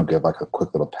just give like a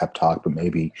quick little pep talk, but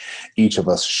maybe each of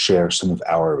us share some of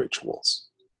our rituals.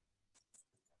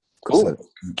 Cool. So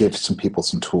give some people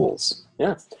some tools.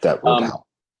 Yeah, that would help.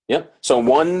 Yeah. So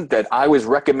one that I was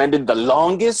recommended the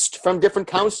longest from different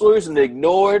counselors and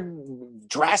ignored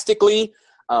drastically.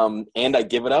 And I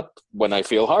give it up when I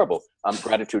feel horrible.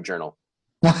 Gratitude journal.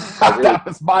 That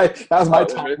was my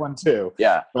top one too.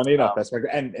 Yeah. Funny enough, that's right.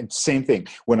 And same thing.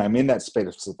 When I'm in that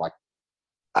space of like,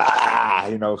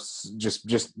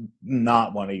 just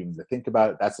not wanting even to think about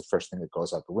it. That's the first thing that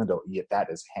goes out the window. Yet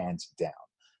that is hands down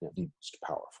the most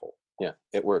powerful. Yeah,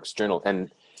 it works. Journal.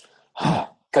 And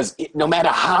because no matter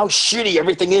how shitty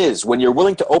everything is, when you're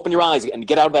willing to open your eyes and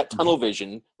get out of that tunnel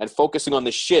vision and focusing on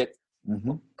the shit.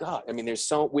 God, I mean,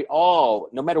 we all,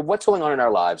 no matter what's going on in our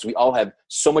lives, we all have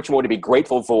so much more to be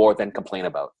grateful for than complain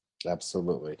about.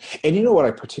 Absolutely. And you know what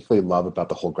I particularly love about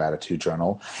the whole gratitude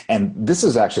journal? And this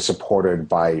is actually supported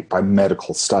by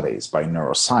medical studies, by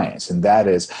neuroscience. And that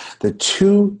is the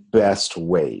two best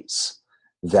ways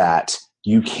that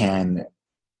you can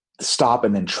stop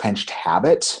an entrenched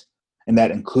habit, and that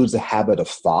includes the habit of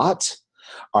thought,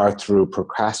 are through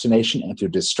procrastination and through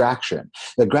distraction.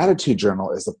 The gratitude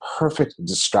journal is the perfect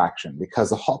distraction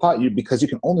because because you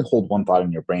can only hold one thought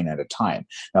in your brain at a time.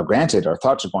 Now, granted, our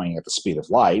thoughts are going at the speed of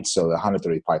light, so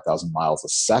 135,000 miles a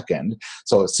second.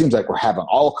 So it seems like we're having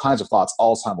all kinds of thoughts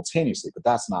all simultaneously, but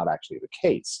that's not actually the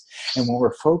case. And when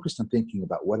we're focused on thinking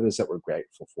about what it is that we're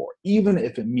grateful for, even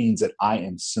if it means that I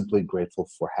am simply grateful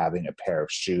for having a pair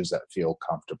of shoes that feel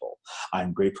comfortable,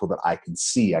 I'm grateful that I can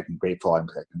see, I can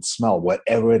smell,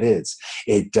 whatever it is,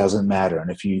 it doesn't matter.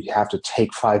 And if you have to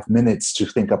take 5 minutes to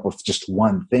think up of just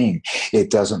one thing,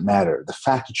 it doesn't matter. The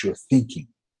fact that you're thinking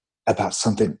about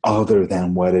something other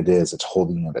than what it is that's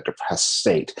holding you in a depressed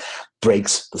state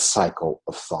breaks the cycle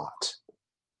of thought.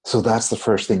 So that's the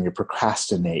first thing. You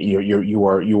procrastinate.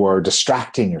 You are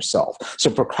distracting yourself.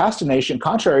 So procrastination,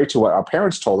 contrary to what our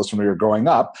parents told us when we were growing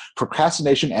up,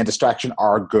 procrastination and distraction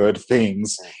are good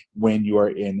things when you are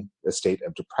in a state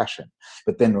of depression.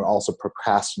 But then we're also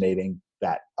procrastinating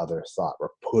that other thought. We're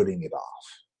putting it off.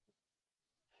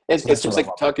 It's just like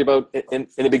talking about in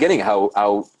the beginning,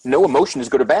 how no emotion is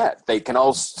good or bad. They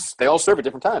all serve at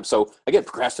different times. So again,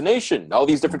 procrastination, all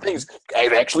these different things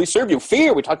actually serve you.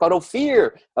 Fear, we talk about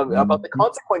fear about the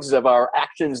consequences of our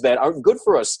actions that aren't good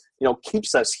for us.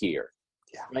 Keeps us here.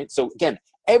 Yeah. Right. So again,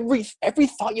 every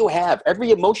thought you have,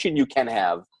 every emotion you can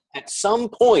have, at some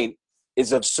point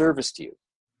is of service to you.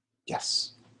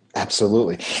 Yes.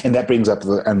 Absolutely. And that brings up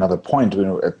another point.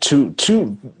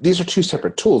 These are two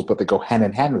separate tools, but they go hand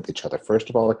in hand with each other. First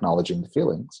of all, acknowledging the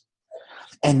feelings,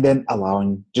 and then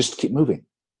just keep moving.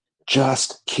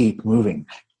 Just keep moving.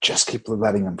 Just keep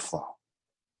letting them flow.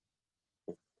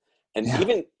 And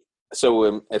even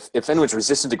so, if anyone's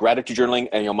resistant to gratitude journaling,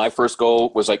 and my first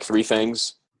goal was like 3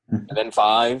 things, and then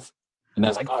 5, and I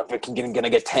was like, oh, I'm gonna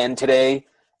get 10 today.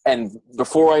 And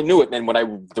before I knew it, and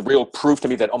the real proof to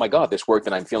me that, oh my God, this worked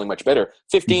and I'm feeling much better,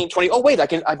 15, 20, oh wait, I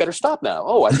better stop now.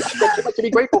 Oh, I've got too much to be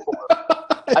grateful for.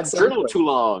 I've journaled too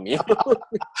long.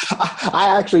 I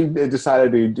actually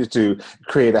decided to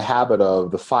create a habit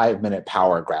of the 5-minute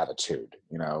power gratitude,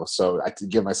 so I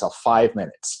give myself 5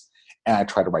 minutes and I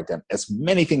try to write down as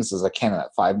many things as I can in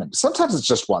that 5 minutes. Sometimes it's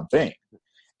just one thing.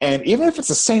 And even if it's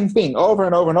the same thing over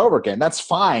and over and over again, that's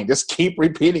fine. Just keep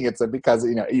repeating it because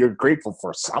you're grateful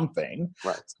for something.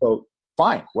 Right. So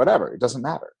fine, whatever. It doesn't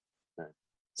matter. Right.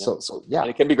 So yeah.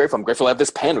 And it can be grateful. I'm grateful I have this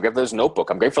pen. I'm grateful I have this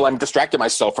notebook. I'm grateful I'm distracted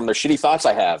myself from the shitty thoughts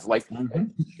I have. Like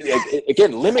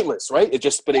again, limitless, right? It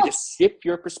just shift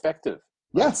your perspective.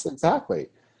 Yes, exactly.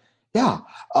 Yeah.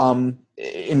 And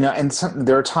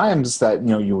there are times that,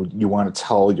 you want to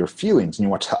tell your feelings and you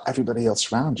want to tell everybody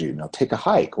else around you, take a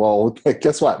hike. Well,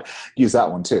 guess what? Use that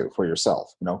one too for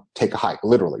yourself, take a hike,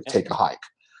 literally take a hike.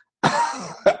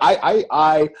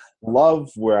 I love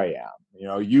where I am.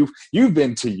 You've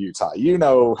been to Utah,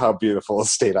 how beautiful a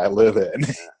state I live in.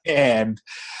 And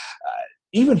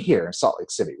even here in Salt Lake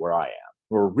City, where I am,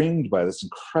 we're ringed by this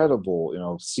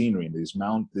incredible, scenery and these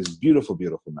beautiful,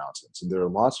 beautiful mountains. And there are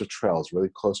lots of trails really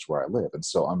close to where I live. And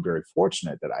so I'm very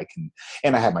fortunate that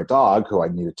and I have my dog who I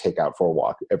need to take out for a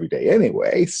walk every day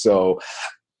anyway. So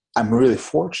I'm really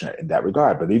fortunate in that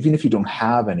regard. But even if you don't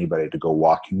have anybody to go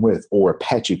walking with or a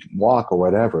pet you can walk or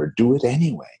whatever, do it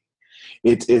anyway.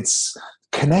 It's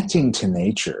connecting to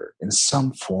nature in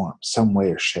some form, some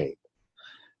way or shape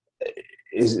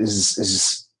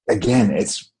is again,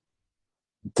 it's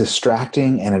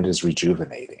distracting and it is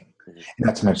rejuvenating. And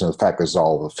not to mention the fact there's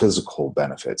all the physical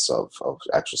benefits of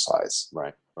exercise.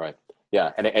 Right.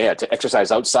 Yeah. And to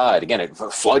exercise outside, again,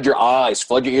 flood your eyes,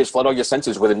 flood your ears, flood all your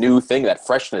senses with a new thing, that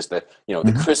freshness, the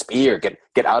crisp air,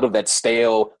 get out of that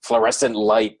stale fluorescent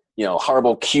light,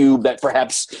 horrible cube that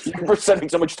perhaps you're spending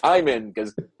so much time in,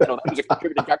 because that was a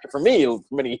contributing factor for me for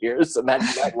many years. And that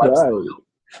lifestyle. Right.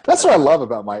 That's what I love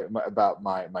about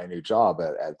my new job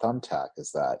at Thumbtack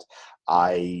is that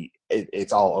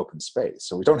it's all open space.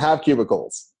 So we don't have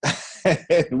cubicles.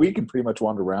 And we can pretty much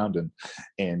wander around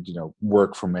and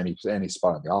work from any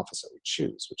spot in the office that we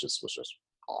choose, which is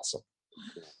awesome.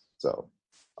 So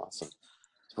awesome.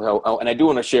 Well, and I do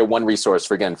want to share one resource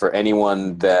for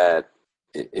anyone that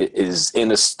is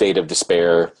in a state of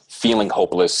despair, feeling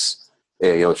hopeless.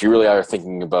 If you really are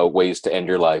thinking about ways to end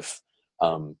your life,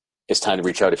 it's time to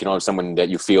reach out. If you don't have someone that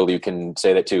you feel you can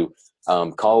say that to,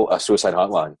 call a suicide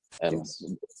hotline. And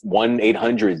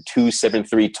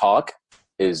 1-800-273-TALK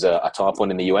is a top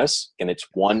one in the U.S. And it's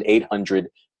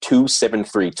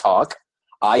 1-800-273-TALK.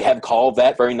 I have called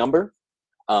that very number.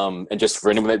 And just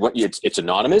for anyone it's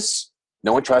anonymous.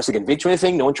 No one tries to convict you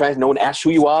anything. No one asks who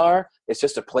you are. It's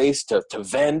just a place to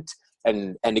vent.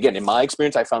 And again, in my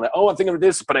experience, I found that, I'm thinking of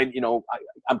this, but I'm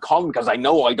calling because I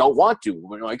know I don't want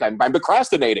to. I'm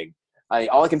procrastinating.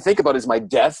 All I can think about is my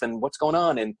death and what's going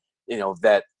on. And,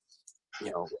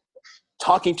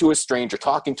 talking to a stranger,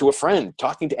 talking to a friend,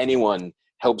 talking to anyone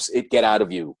helps it get out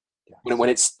of you. When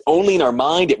it's only in our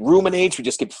mind, it ruminates. We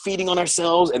just keep feeding on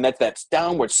ourselves. And that's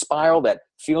downward spiral that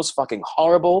feels fucking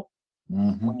horrible.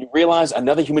 Mm-hmm. When you realize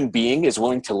another human being is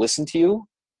willing to listen to you,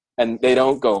 and they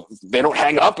don't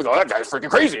hang up and go, that guy's freaking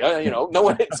crazy. No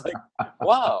one, it's like,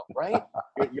 wow, right?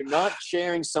 You're not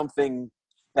sharing something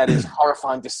that is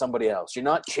horrifying to somebody else. You're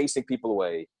not chasing people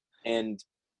away. And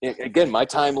again, my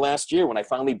time last year when I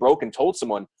finally broke and told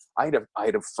someone, I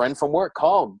had a friend from work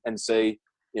call and say,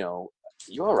 you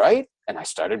all right? And I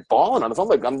started bawling on the phone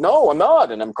like, no, I'm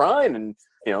not. And I'm crying. And,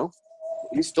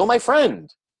 he's still my friend.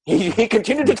 He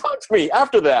continued to talk to me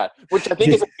after that, which I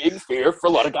think is a big fear for a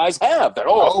lot of guys have. That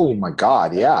oh my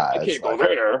God, yeah, I can't go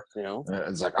there. You know,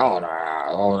 it's like oh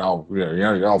no,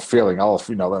 you're all feeling all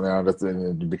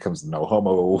then it becomes no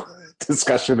homo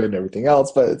discussion and everything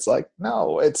else. But it's like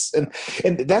no, it's and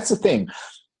that's the thing.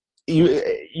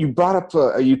 You brought up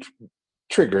you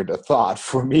triggered a thought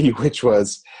for me, which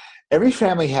was every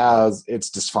family has its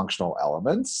dysfunctional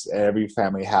elements. Every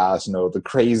family has, the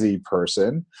crazy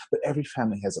person, but every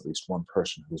family has at least one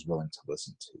person who's willing to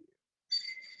listen to you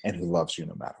and who loves you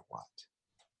no matter what.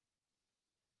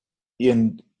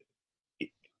 And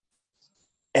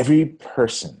every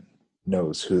person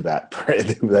knows who that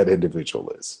individual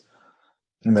is.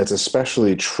 And that's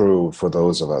especially true for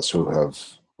those of us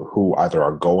who either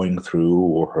are going through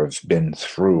or have been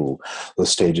through those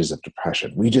stages of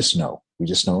depression. We just know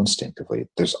instinctively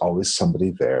there's always somebody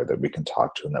there that we can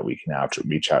talk to and that we can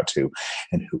reach out to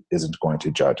and who isn't going to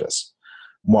judge us.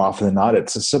 More often than not,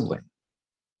 it's a sibling.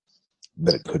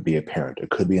 But it could be a parent,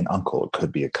 it could be an uncle, it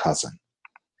could be a cousin.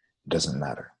 It doesn't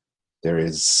matter. There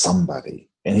is somebody.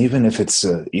 And even if it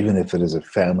is a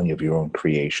family of your own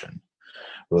creation,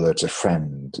 whether it's a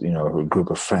friend, or a group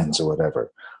of friends or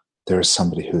whatever, there is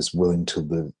somebody who's willing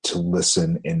to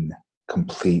listen in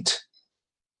complete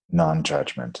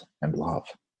non-judgment and love.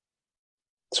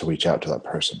 So reach out to that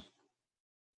person.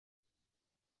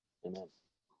 Amen.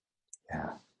 Yeah.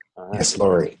 Right. Yes,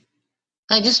 Lori.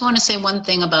 I just want to say one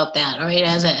thing about that, all right,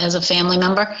 as a family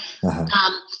member.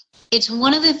 It's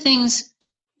one of the things,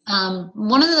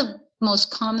 one of the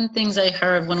most common things I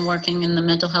heard when working in the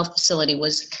mental health facility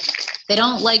was they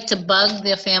don't like to bug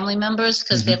their family members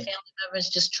because their family members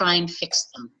just try and fix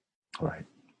them. Right.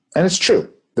 And it's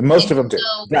true. Most of them do.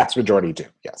 Vast majority do,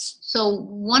 yes. So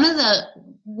one of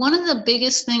the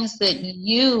biggest things that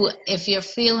you, if you're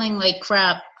feeling like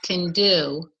crap, can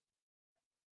do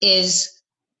is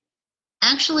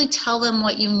actually tell them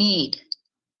what you need,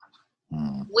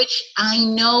 which I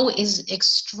know is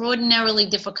extraordinarily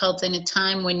difficult in a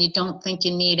time when you don't think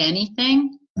you need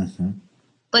anything. Mm-hmm.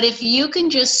 But if you can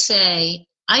just say,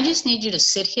 I just need you to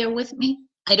sit here with me.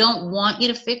 I don't want you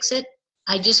to fix it.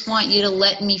 I just want you to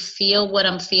let me feel what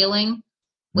I'm feeling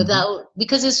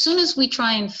because as soon as we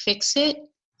try and fix it,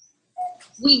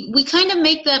 we kind of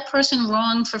make that person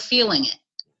wrong for feeling it.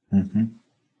 Mm-hmm.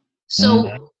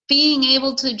 So being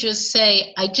able to just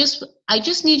say, I just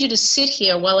need you to sit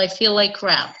here while I feel like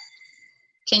crap.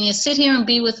 Can you sit here and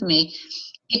be with me?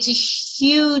 It's a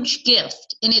huge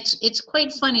gift. And it's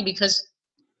quite funny because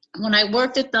when I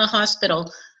worked at the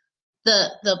hospital,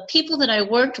 the people that I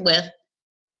worked with,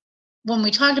 when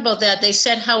we talked about that, they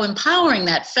said how empowering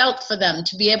that felt for them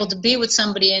to be able to be with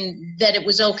somebody and that it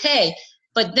was okay.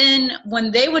 But then when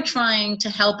they were trying to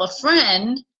help a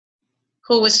friend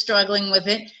who was struggling with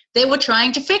it, they were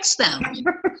trying to fix them. So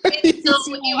it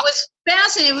was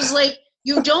fascinating. It was like,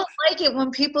 you don't like it when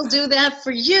people do that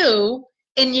for you,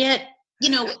 and yet,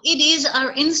 it is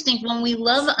our instinct when we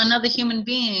love another human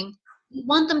being, we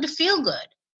want them to feel good.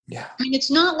 Yeah. I mean,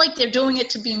 it's not like they're doing it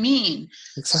to be mean.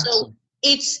 Exactly. So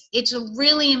it's a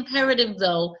really imperative,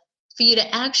 though, for you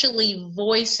to actually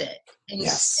voice it and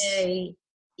say,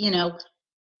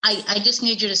 I just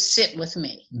need you to sit with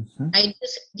me. Mm-hmm. I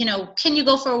just, can you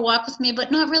go for a walk with me,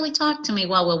 but not really talk to me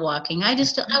while we're walking. I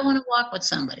want to walk with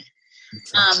somebody.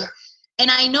 Exactly. And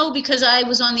I know because I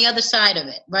was on the other side of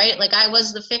it, right? Like I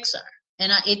was the fixer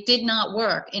and it did not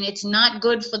work. And it's not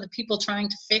good for the people trying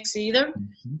to fix either.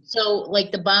 Mm-hmm. So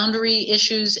like the boundary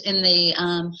issues and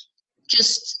the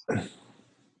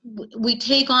we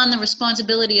take on the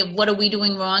responsibility of what are we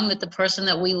doing wrong that the person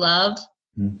that we love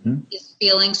is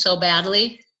feeling so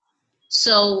badly.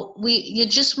 So you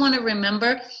just want to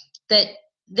remember that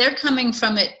they're coming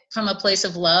from a place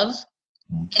of love.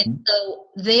 Mm-hmm. And so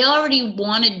they already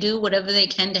want to do whatever they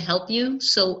can to help you.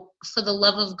 So for the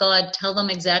love of God, tell them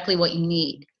exactly what you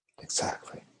need.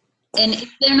 Exactly. And if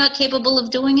they're not capable of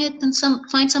doing it, then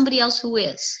find somebody else who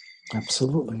is.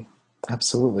 Absolutely.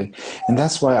 Absolutely. And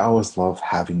that's why I always love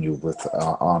having you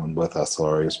on with us,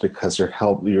 Lori, is because you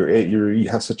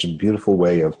have such a beautiful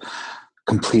way of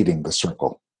completing the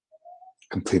circle,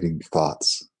 completing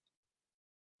thoughts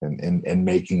and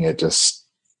making it just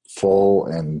full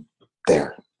and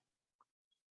there.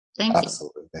 Thank you.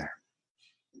 Absolutely there.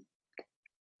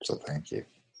 So thank you.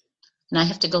 And I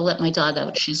have to go let my dog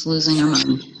out. She's losing her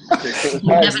mind.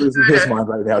 He's losing his mind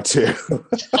right now too.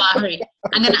 Sorry.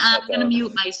 I'm gonna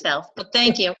mute myself, but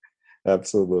thank you.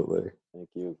 Absolutely. Thank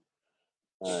you.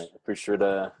 All right. We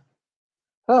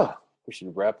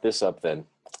should wrap this up then.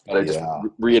 But I just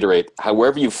reiterate,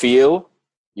 however you feel,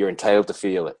 you're entitled to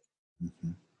feel it.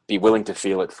 Mm-hmm. Be willing to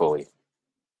feel it fully.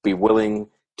 Be willing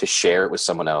to share it with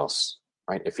someone else,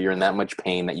 right? If you're in that much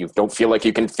pain that you don't feel like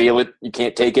you can feel it, you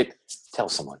can't take it, tell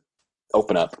someone.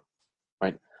 Open up,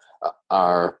 right?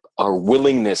 Our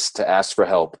willingness to ask for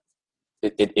help,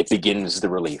 it begins the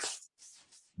relief,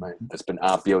 right? That's been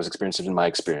Appio's experience and my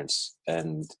experience.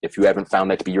 And if you haven't found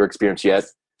that to be your experience yet,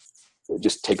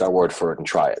 just take our word for it and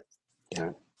try it. You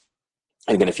know?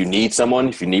 And again, if you need someone,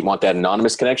 if you want that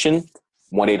anonymous connection,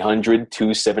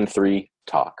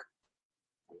 1-800-273-TALK.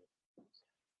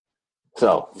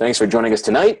 So thanks for joining us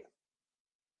tonight.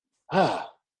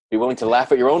 Be willing to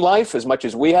laugh at your own life as much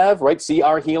as we have, right? See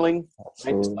our healing.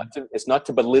 Right? It's not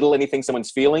to belittle anything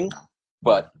someone's feeling,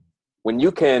 but when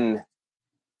you can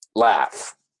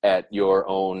laugh at your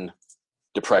own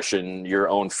depression, your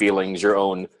own feelings, your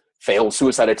own failed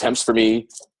suicide attempts for me,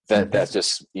 that's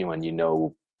just, when you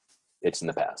know it's in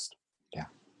the past. Yeah.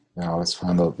 Let's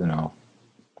find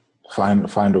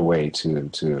find a way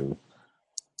to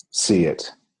see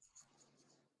it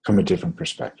from a different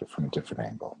perspective, from a different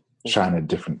angle. Shine a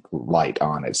different light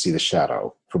on it, see the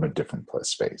shadow from a different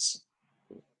space.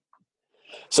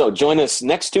 So join us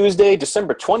next Tuesday,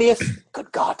 December 20th.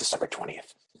 Good God, December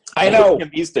 20th. I know.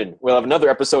 Eastern. We'll have another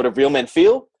episode of Real Men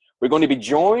Feel. We're going to be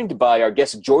joined by our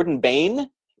guest, Jordan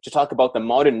Bain, to talk about the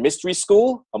Modern Mystery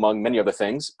School, among many other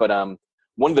things. But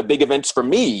one of the big events for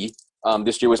me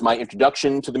this year was my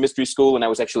introduction to the Mystery School, and I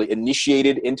was actually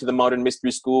initiated into the Modern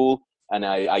Mystery School, and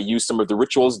I used some of the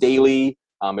rituals daily.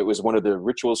 It was one of the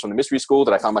rituals from the Mystery School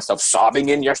that I found myself sobbing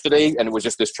in yesterday, and it was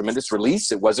just this tremendous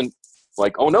release. It wasn't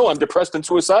like, oh no, I'm depressed and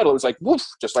suicidal. It was like, woof,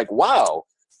 just like, wow,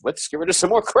 let's get rid of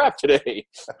some more crap today.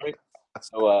 Right?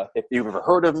 So if you've ever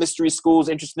heard of Mystery Schools,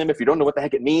 interested in them, if you don't know what the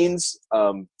heck it means,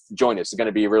 join us. It's going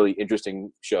to be a really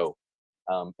interesting show.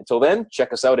 Until then,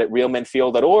 check us out at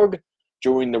realmenfeel.org.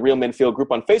 Join the Real Men Feel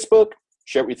group on Facebook.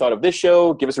 Share what you thought of this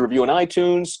show. Give us a review on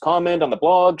iTunes. Comment on the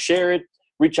blog. Share it.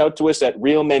 Reach out to us at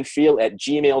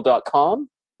realmenfeel@gmail.com.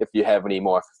 If you have any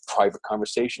more private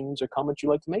conversations or comments you'd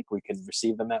like to make, we can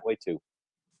receive them that way too.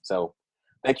 So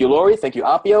thank you, Lori. Thank you,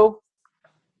 Appio.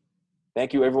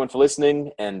 Thank you, everyone, for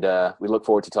listening. And we look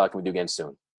forward to talking with you again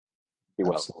soon. Be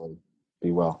well. Absolutely. Be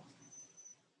well.